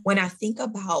 Mm-hmm. When I think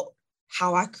about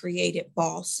how I created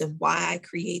Boss and why I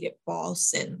created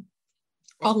Boss and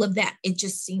all of that, it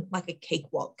just seemed like a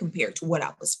cakewalk compared to what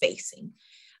I was facing.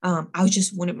 I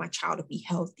just wanted my child to be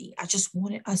healthy. I just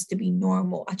wanted us to be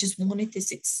normal. I just wanted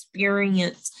this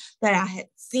experience that I had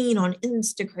seen on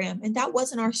Instagram, and that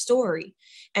wasn't our story.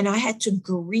 And I had to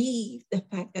grieve the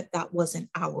fact that that wasn't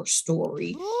our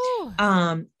story,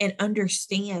 and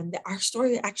understand that our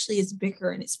story actually is bigger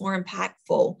and it's more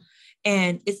impactful,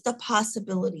 and it's the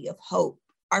possibility of hope.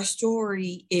 Our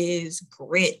story is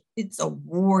grit. It's a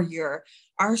warrior.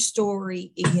 Our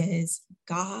story is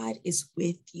God is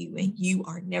with you and you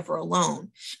are never alone.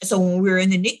 And so when we were in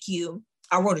the NICU,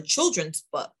 I wrote a children's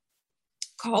book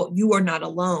called You Are Not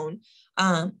Alone.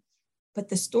 But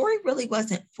the story really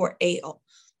wasn't for Ale.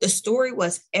 The story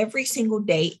was every single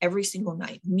day, every single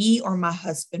night, me or my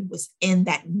husband was in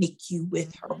that NICU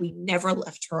with her. We never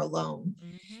left her alone.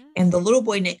 Mm-hmm. And the little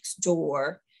boy next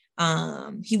door,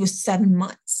 he was 7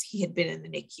 months. He had been in the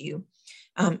NICU,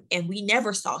 and we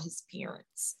never saw his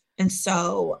parents. And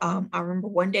so I remember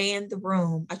one day in the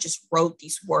room, I just wrote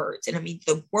these words. And I mean,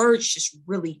 the words just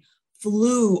really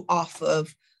flew off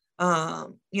of,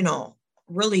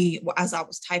 really, as I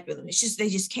was typing them. They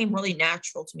just came really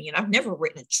natural to me. And I've never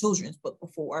written a children's book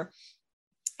before.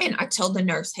 And I told the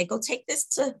nurse, hey, go take this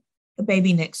to the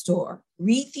baby next door.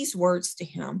 Read these words to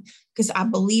him, because I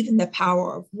believe in the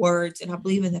power of words and I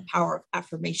believe in the power of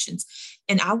affirmations.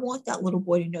 And I want that little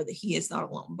boy to know that he is not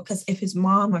alone, because if his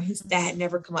mom or his dad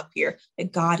never come up here,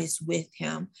 that God is with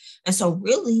him. And so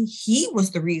really, he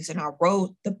was the reason I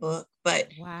wrote the book. But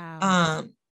wow.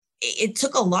 It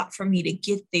took a lot for me to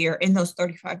get there in those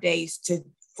 35 days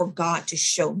for God to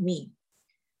show me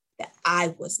that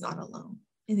I was not alone.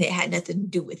 And it had nothing to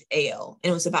do with Ale.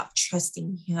 And it was about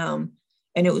trusting him.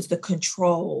 And it was the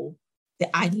control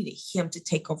that I needed him to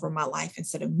take over my life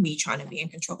instead of me trying to be in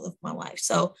control of my life.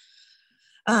 So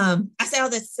I say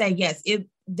all that to say, yes, it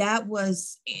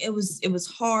was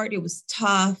hard. It was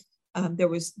tough. There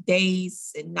was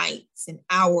days and nights and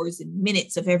hours and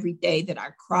minutes of every day that I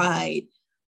cried.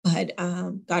 But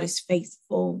God is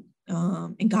faithful,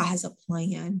 and God has a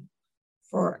plan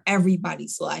for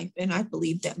everybody's life. And I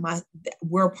believe that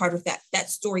we're a part of that.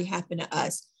 That story happened to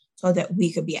us so that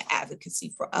we could be an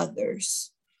advocacy for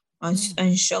others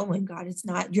and showing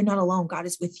you're not alone. God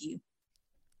is with you.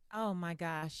 Oh my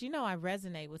gosh. I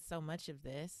resonate with so much of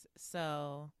this.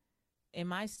 So in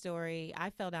my story,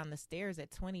 I fell down the stairs at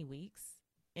 20 weeks,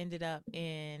 ended up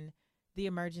in the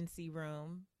emergency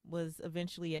room, was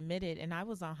eventually admitted, and I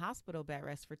was on hospital bed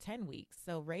rest for 10 weeks.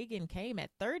 So Reagan came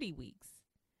at 30 weeks.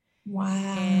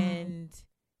 Wow. And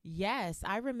yes,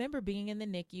 I remember being in the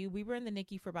NICU. We were in the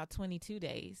NICU for about 22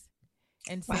 days.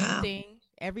 And same thing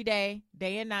every day,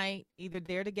 day and night, either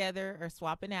there together or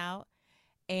swapping out.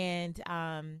 And,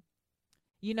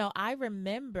 I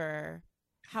remember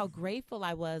how grateful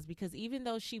I was, because even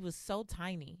though she was so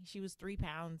tiny, she was 3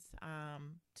 pounds,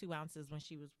 2 ounces when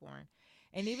she was born.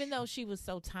 And even though she was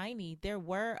so tiny, there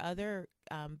were other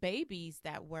babies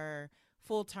that were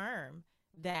full term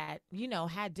that,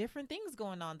 had different things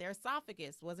going on. Their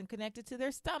esophagus wasn't connected to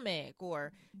their stomach,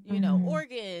 or,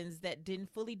 organs that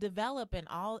didn't fully develop,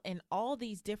 and all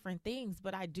these different things.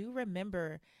 But I do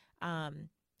remember, and,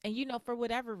 for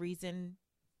whatever reason,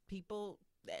 people,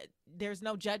 there's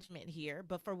no judgment here,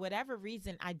 but for whatever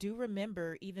reason, I do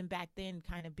remember even back then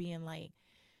kind of being like,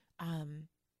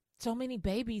 so many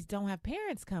babies don't have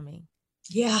parents coming.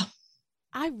 Yeah.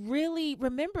 I really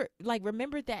remembered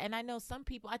that. And I know some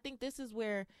people, I think this is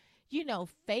where,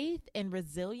 faith and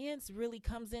resilience really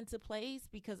comes into place,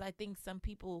 because I think some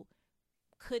people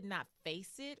could not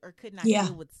face it or could not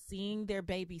deal with seeing their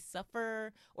baby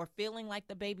suffer or feeling like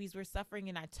the babies were suffering.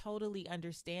 And I totally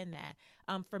understand that.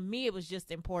 For me, it was just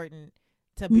important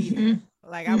to be there.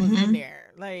 Like I was in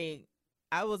there. Like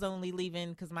I was only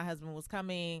leaving because my husband was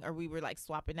coming, or we were like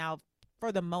swapping out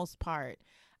for the most part.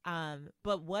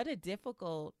 But what a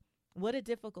difficult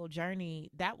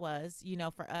journey that was,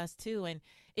 for us too. And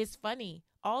it's funny,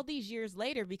 all these years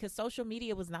later, because social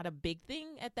media was not a big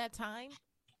thing at that time.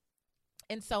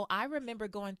 And so I remember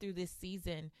going through this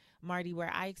season, Marty,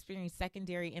 where I experienced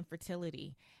secondary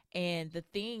infertility. And the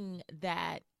thing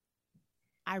that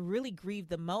I really grieved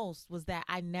the most was that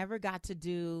I never got to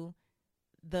do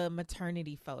the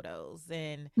maternity photos,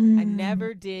 and I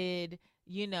never did,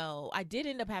 I did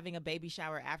end up having a baby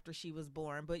shower after she was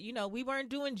born, but we weren't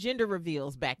doing gender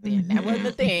reveals back then. That wasn't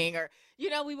the thing. Or,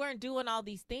 we weren't doing all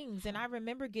these things. And I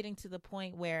remember getting to the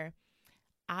point where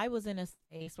I was in a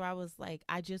space where I was like,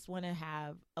 I just want to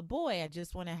have a boy. I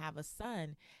just want to have a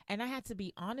son. And I had to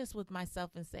be honest with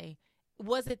myself and say,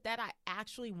 was it that I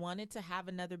actually wanted to have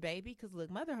another baby? Because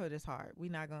look, motherhood is hard. We're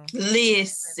not going to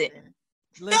listen.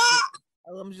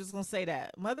 I'm just going to say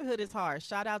that. Motherhood is hard.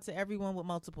 Shout out to everyone with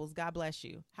multiples. God bless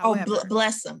you. However,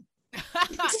 bless them.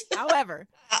 However,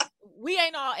 we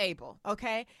ain't all able,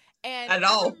 okay? And at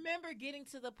all. I remember getting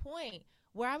to the point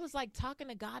where I was like talking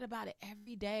to God about it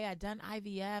every day. I'd done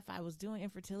IVF. I was doing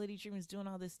infertility treatments, doing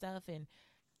all this stuff.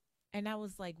 And I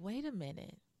was like, wait a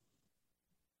minute.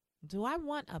 Do I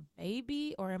want a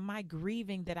baby, or am I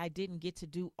grieving that I didn't get to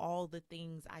do all the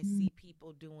things I see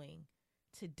people doing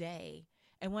today?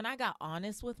 And when I got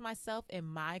honest with myself in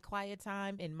my quiet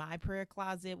time, in my prayer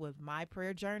closet with my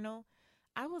prayer journal,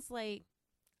 I was like,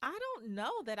 I don't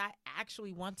know that I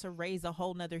actually want to raise a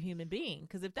whole nother human being.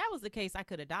 Because if that was the case, I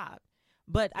could adopt.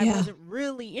 But I wasn't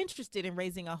really interested in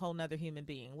raising a whole nother human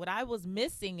being. What I was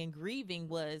missing and grieving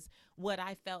was what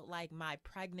I felt like my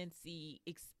pregnancy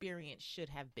experience should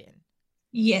have been.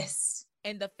 Yes.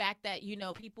 And the fact that,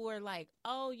 people are like,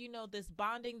 oh, this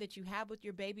bonding that you have with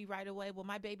your baby right away. Well,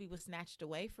 my baby was snatched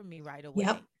away from me right away.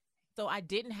 Yep. So I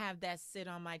didn't have that sit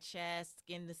on my chest,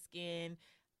 skin to skin.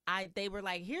 They were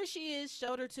like, here she is,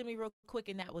 showed her to me real quick,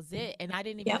 and that was it. And I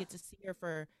didn't even get to see her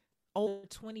for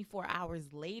 24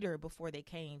 hours later before they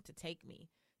came to take me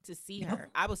to see her.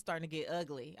 I was starting to get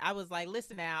ugly. I was like,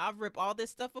 listen now, I've ripped all this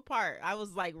stuff apart. I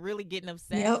was like really getting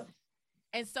upset. Yep.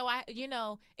 And so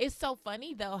it's so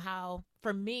funny though, how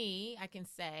for me, I can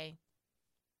say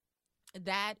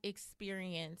that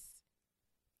experience,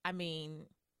 I mean,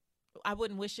 I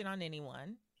wouldn't wish it on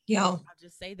anyone. Yeah. I'll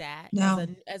just say that. No.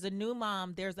 As a new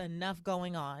mom, there's enough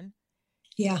going on.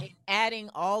 Yeah. And adding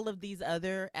all of these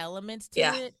other elements to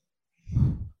it.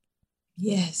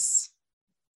 Yes.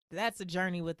 That's a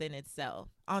journey within itself.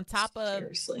 On top of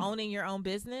owning your own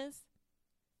business,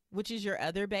 which is your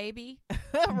other baby,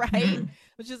 right?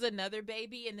 Which is another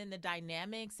baby. And then the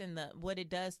dynamics and what it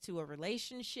does to a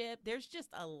relationship. There's just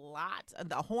a lot.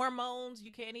 The hormones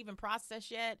you can't even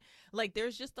process yet. Like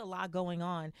there's just a lot going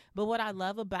on. But what I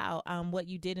love about what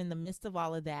you did in the midst of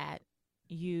all of that,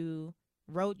 you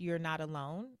wrote You're Not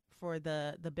Alone for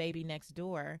the baby next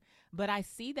door. But I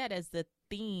see that as the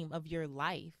theme of your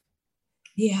life.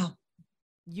 Yeah.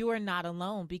 You are not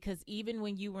alone, because even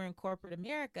when you were in corporate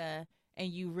America and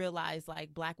you realize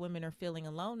like Black women are feeling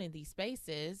alone in these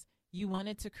spaces, you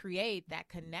wanted to create that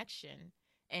connection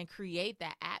and create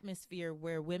that atmosphere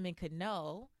where women could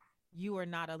know you are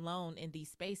not alone in these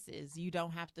spaces. You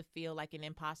don't have to feel like an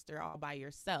imposter all by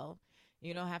yourself.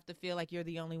 You don't have to feel like you're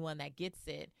the only one that gets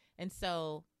it. And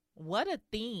so what a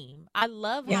theme. I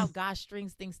love how God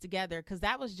strings things together, because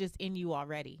that was just in you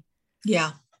already.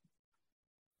 Yeah.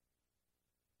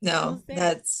 No,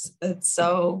 that's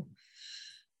so,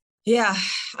 yeah.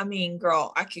 I mean,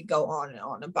 girl, I could go on and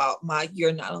on about my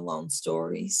You're Not Alone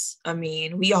stories. I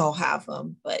mean, we all have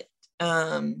them, but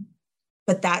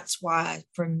that's why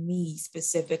for me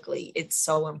specifically, it's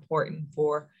so important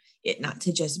for it not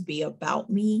to just be about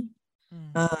me.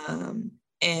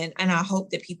 And I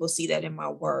hope that people see that in my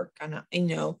work. And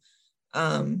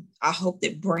I hope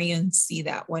that brands see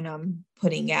that when I'm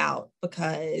putting out,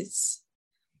 because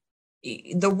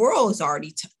the world is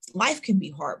already, life can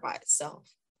be hard by itself.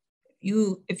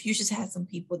 If you just have some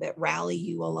people that rally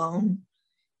you along,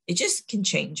 it just can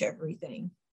change everything.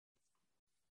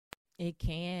 It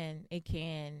can.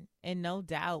 And no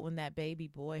doubt when that baby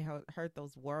boy heard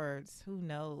those words, who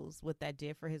knows what that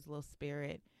did for his little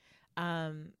spirit.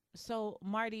 So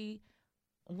Marty,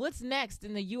 what's next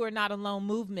in the You Are Not Alone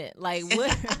movement? Like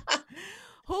what?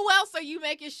 Who else are you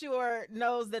making sure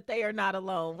knows that they are not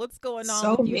alone? What's going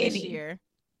on with you this year?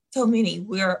 So many.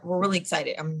 We're really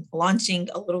excited. I'm launching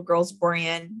a little girl's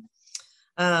brand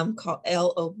called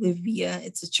Elle Olivia.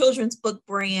 It's a children's book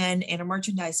brand and a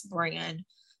merchandise brand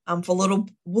for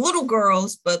little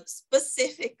girls, but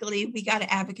specifically we got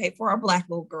to advocate for our Black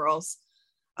little girls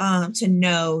to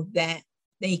know that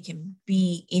they can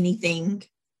be anything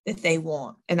that they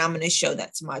want. And I'm going to show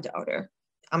that to my daughter.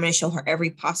 I'm going to show her every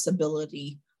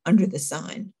possibility under the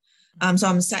sun. So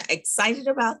I'm excited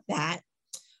about that.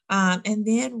 And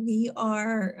then we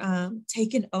are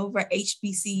taking over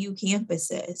HBCU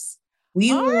campuses.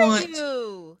 We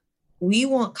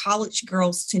want college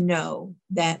girls to know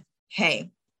that,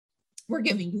 hey, we're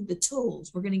giving you the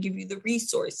tools. We're going to give you the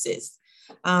resources.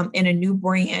 And a new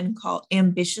brand called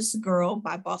Ambitious Girl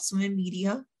by Boss Women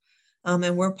Media.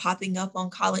 And we're popping up on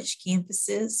college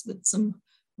campuses with some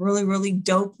really, really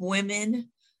dope women.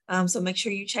 So make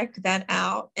sure you check that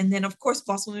out. And then, of course,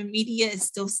 Boss Woman Media is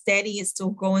still steady. It's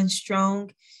still going strong.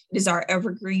 It is our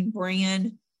evergreen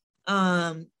brand.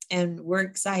 And we're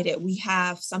excited. We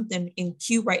have something in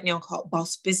queue right now called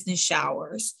Boss Business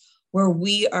Showers, where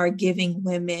we are giving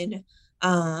women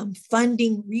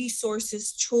funding,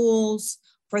 resources, tools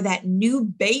for that new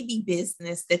baby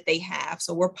business that they have.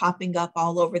 So we're popping up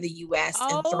all over the US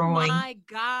and Oh throwing my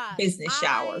gosh. business I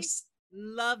showers.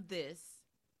 love this.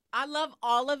 I love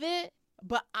all of it,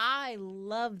 but I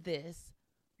love this.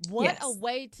 What a Yes.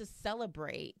 way to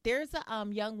celebrate. There's a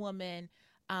young woman,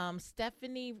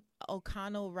 Stephanie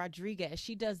O'Connell Rodriguez.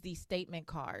 She does these statement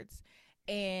cards.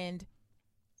 And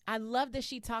I love that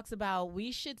she talks about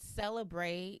we should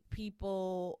celebrate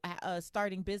people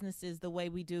starting businesses the way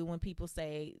we do when people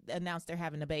announce they're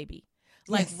having a baby.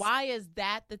 Like, Yes. why is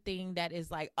that the thing that is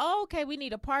like, oh, okay, we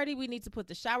need a party. We need to put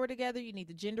the shower together. You need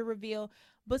the gender reveal.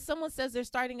 But someone says they're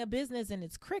starting a business and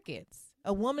it's crickets.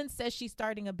 A woman says she's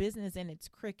starting a business and it's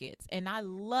crickets. And I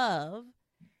love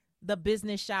the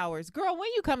business showers. Girl, when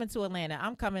you coming to Atlanta?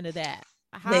 I'm coming to that.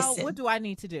 Listen. What do I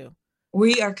need to do?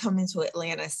 We are coming to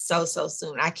Atlanta so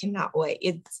soon. I cannot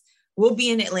wait. We'll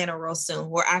be in Atlanta real soon.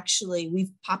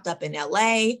 We've popped up in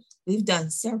LA. We've done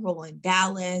several in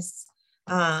Dallas.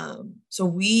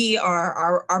 So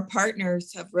our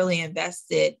partners have really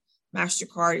invested,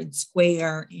 MasterCard and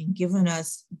Square, and given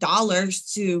us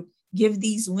dollars to give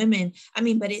these women. I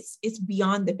mean, but it's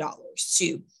beyond the dollars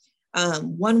too.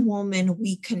 One woman,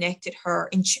 we connected her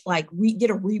and we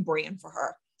did a rebrand for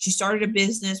her. She started a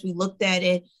business. We looked at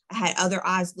it. I had other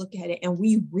eyes look at it, and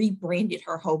we rebranded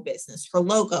her whole business, her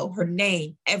logo, her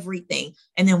name, everything.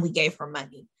 And then we gave her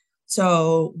money.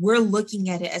 So we're looking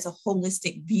at it as a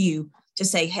holistic view to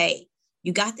say, hey,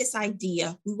 you got this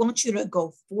idea. We want you to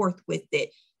go forth with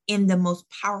it in the most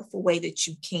powerful way that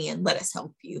you can. Let us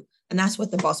help you. And that's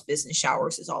what the Boss Business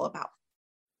Showers is all about.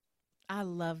 I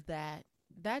love that.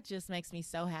 That just makes me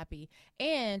so happy.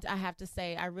 And I have to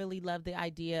say, I really love the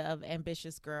idea of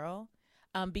ambitious girl,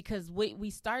 because we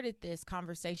started this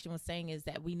conversation with saying is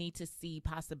that we need to see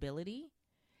possibility.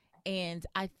 And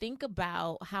I think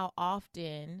about how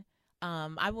often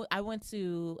I went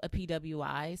to a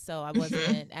PWI, so I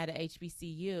wasn't at a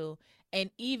HBCU.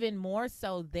 And even more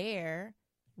so there,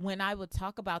 when I would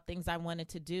talk about things I wanted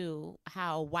to do,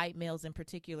 how white males in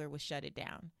particular would shut it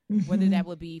down, whether that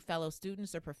would be fellow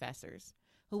students or professors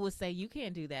who would say, you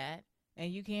can't do that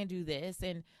and you can't do this.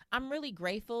 And I'm really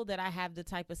grateful that I have the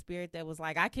type of spirit that was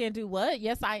like, I can't do what?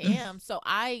 Yes, I am. So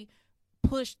I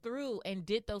pushed through and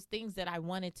did those things that I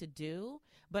wanted to do.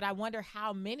 But I wonder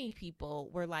how many people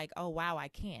were like, oh, wow, I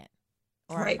can't,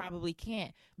 or Right. I probably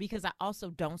can't, because I also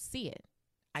don't see it.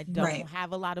 I don't Right.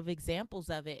 have a lot of examples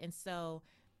of it. And so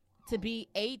to be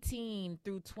 18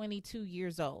 through 22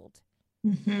 years old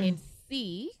and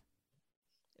see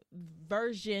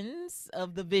versions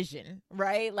of the vision,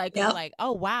 right? Like, Yep. like,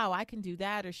 oh, wow, I can do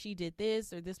that, or she did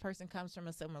this, or this person comes from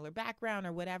a similar background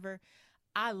or whatever.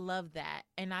 I love that.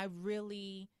 And I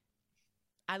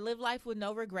live life with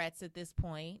no regrets at this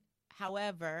point.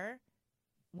 However,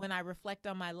 when I reflect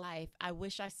on my life, I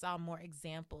wish I saw more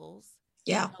examples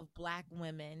of Black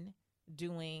women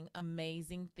doing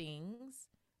amazing things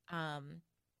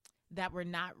that were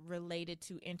not related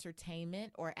to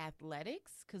entertainment or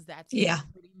athletics, because that's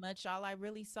pretty much all I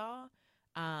really saw.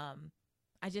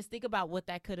 I just think about what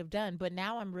that could have done. But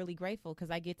now I'm really grateful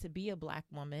because I get to be a Black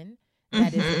woman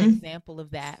that is an example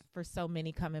of that for so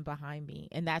many coming behind me.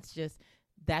 And that's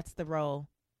the role.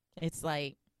 It's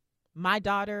like my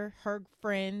daughter, her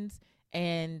friends,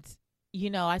 and,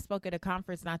 I spoke at a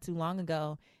conference not too long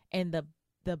ago, and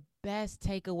the best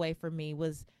takeaway for me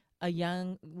was a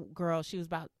young girl. She was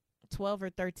about 12 or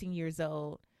 13 years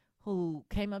old, who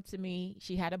came up to me.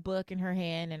 She had a book in her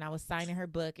hand, and I was signing her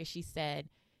book, and she said,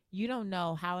 you don't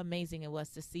know how amazing it was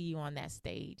to see you on that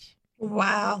stage.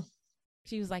 Wow.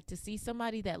 She was like, to see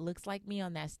somebody that looks like me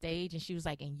on that stage. And she was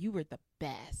like, and you were the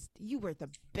best. You were the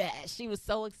best. She was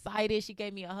so excited. She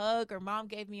gave me a hug. Her mom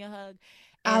gave me a hug.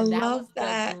 And I that love was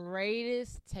that. the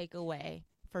greatest takeaway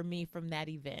for me from that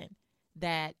event.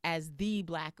 That as the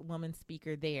Black woman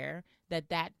speaker there,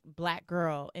 that Black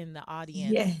girl in the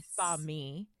audience saw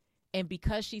me. And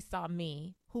because she saw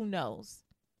me, who knows?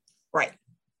 Right.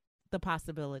 The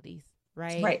possibilities,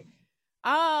 right? Right.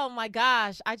 Oh my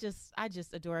gosh. I just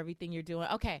adore everything you're doing.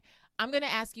 Okay. I'm going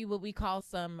to ask you what we call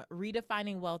some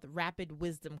redefining wealth rapid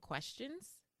wisdom questions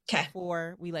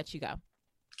before we let you go.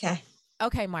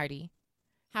 Okay, Marty.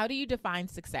 How do you define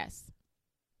success?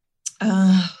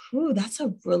 That's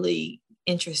a really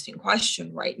interesting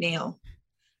question right now.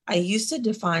 I used to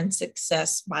define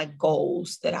success by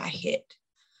goals that I hit,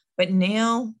 but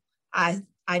now I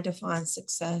define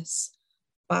success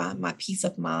by my peace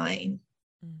of mind.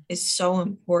 It's so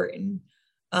important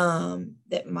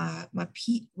that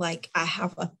I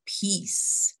have a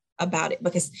peace about it,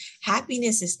 because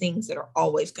happiness is things that are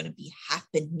always going to be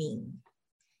happening.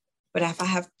 But if I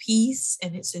have peace,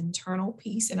 and it's internal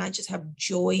peace, and I just have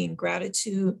joy and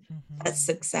gratitude, that's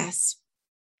success.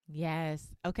 Yes.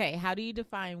 Okay. How do you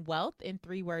define wealth in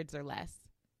 3 words or less?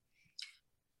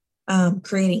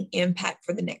 Creating impact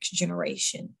for the next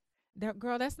generation.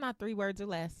 Girl, that's not 3 words or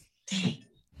less.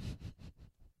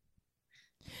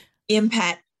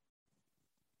 Impact.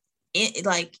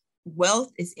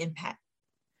 Wealth is impact.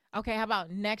 Okay. How about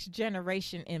next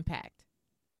generation impact?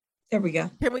 There we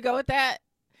go. Can we go with that?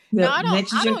 No, I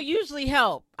don't usually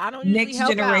help. I don't usually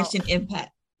help generation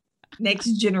impact.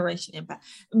 Next generation impact.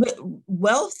 But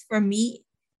wealth for me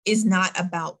is not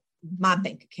about my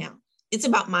bank account. It's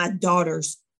about my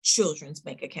daughter's children's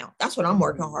bank account. That's what I'm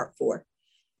working hard for.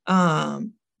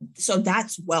 So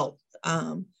that's wealth.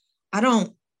 I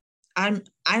don't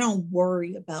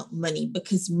worry about money,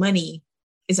 because money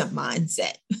is a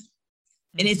mindset,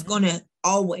 and it's going to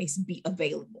always be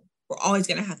available. We're always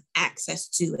going to have access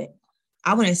to it.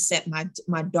 I want to set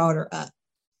my daughter up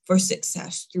for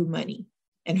success through money,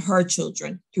 and her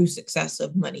children through success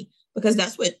of money, because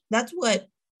that's what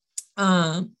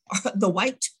the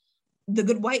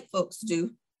good white folks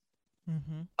do.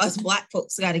 Us Black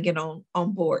folks got to get on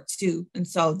board too. And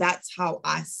so that's how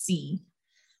I see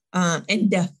and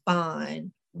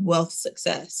define wealth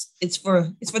success. It's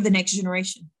for the next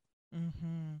generation.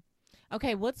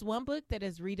 Okay, what's one book that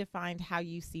has redefined how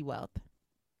you see wealth?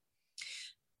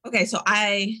 Okay, so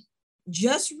I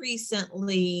just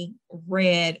recently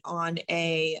read on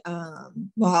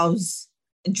while I was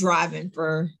driving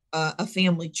for a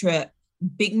family trip,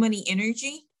 Big Money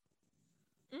Energy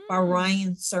by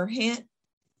Ryan Serhant.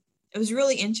 It was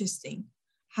really interesting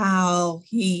how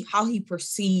he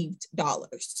perceived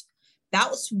dollars. That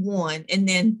was one. And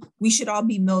then We Should All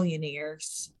Be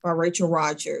Millionaires by Rachel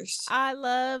Rogers. I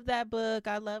love that book.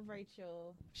 I love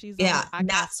Rachel.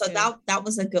 That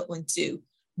was a good one too.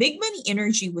 Big Money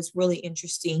Energy was really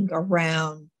interesting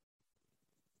around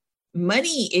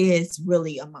money is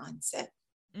really a mindset.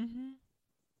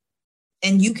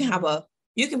 And you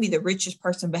can be the richest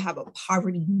person, but have a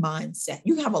poverty mindset.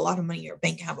 You can have a lot of money in your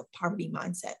bank and have a poverty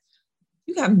mindset.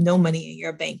 You can have no money in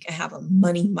your bank and have a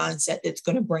money mindset that's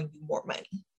going to bring you more money.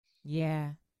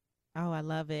 Yeah. Oh, I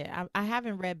love it. I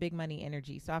haven't read Big Money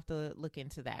Energy, so I have to look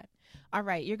into that. All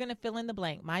right. You're going to fill in the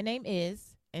blank. My name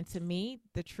is, and to me,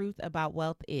 the truth about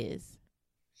wealth is.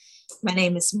 My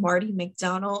name is Marty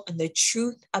McDonald, and the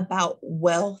truth about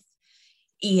wealth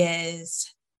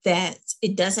is that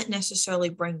it doesn't necessarily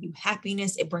bring you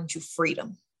happiness. It brings you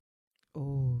freedom.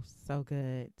 Oh, so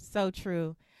good. So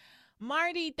true.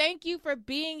 Marty, thank you for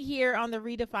being here on the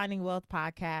Redefining Wealth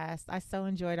podcast. I so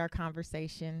enjoyed our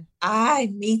conversation.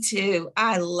 Me too.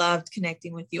 I loved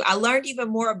connecting with you. I learned even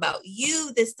more about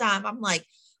you this time. I'm like,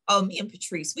 oh, me and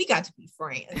Patrice, we got to be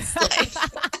friends.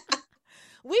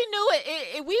 We knew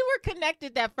it. We were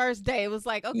connected that first day. It was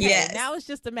like, okay, yes. Now it's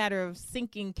just a matter of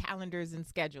syncing calendars and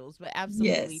schedules. But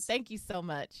absolutely. Yes. Thank you so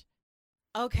much.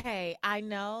 Okay, I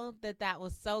know that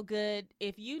was so good.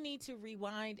 If you need to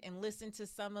rewind and listen to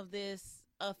some of this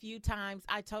a few times,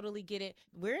 I totally get it.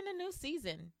 We're in a new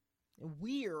season.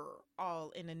 We're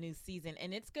all in a new season,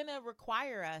 and it's going to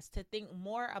require us to think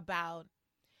more about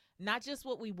not just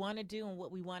what we want to do and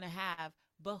what we want to have,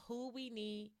 but who we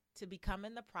need to become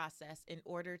in the process in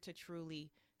order to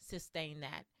truly sustain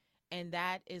that. And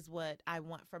that is what I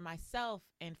want for myself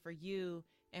and for you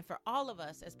and for all of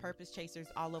us as purpose chasers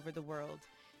all over the world.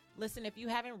 Listen, if you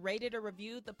haven't rated or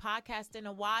reviewed the podcast in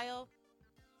a while,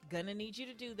 gonna need you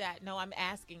to do that. No, I'm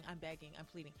asking, I'm begging, I'm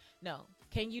pleading. No,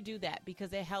 can you do that?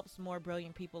 Because it helps more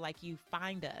brilliant people like you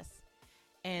find us.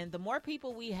 And the more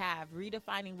people we have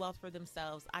redefining wealth for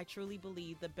themselves, I truly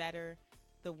believe the better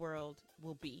the world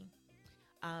will be.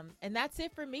 And that's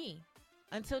it for me.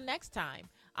 Until next time,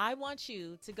 I want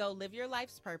you to go live your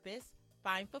life's purpose,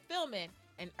 find fulfillment,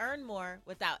 and earn more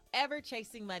without ever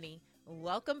chasing money.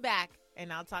 Welcome back,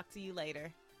 and I'll talk to you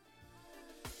later.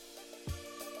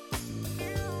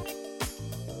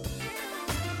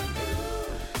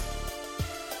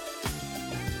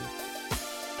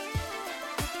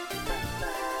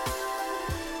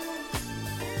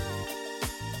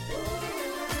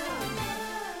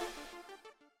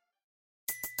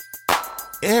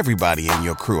 Everybody in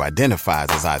your crew identifies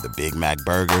as either Big Mac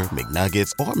Burger,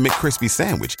 McNuggets, or McCrispy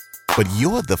Sandwich. But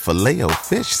you're the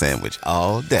Filet-O-Fish Sandwich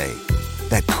all day.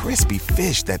 That crispy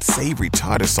fish, that savory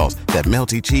tartar sauce, that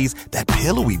melty cheese, that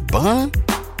pillowy bun.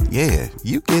 Yeah,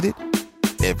 you get it.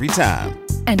 Every time.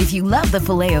 And if you love the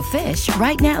Filet-O-Fish,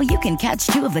 right now you can catch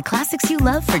two of the classics you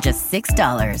love for just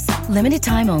 $6. Limited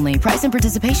time only. Price and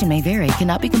participation may vary.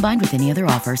 Cannot be combined with any other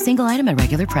offer. Single item at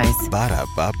regular price.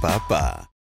 Ba-da-ba-ba-ba.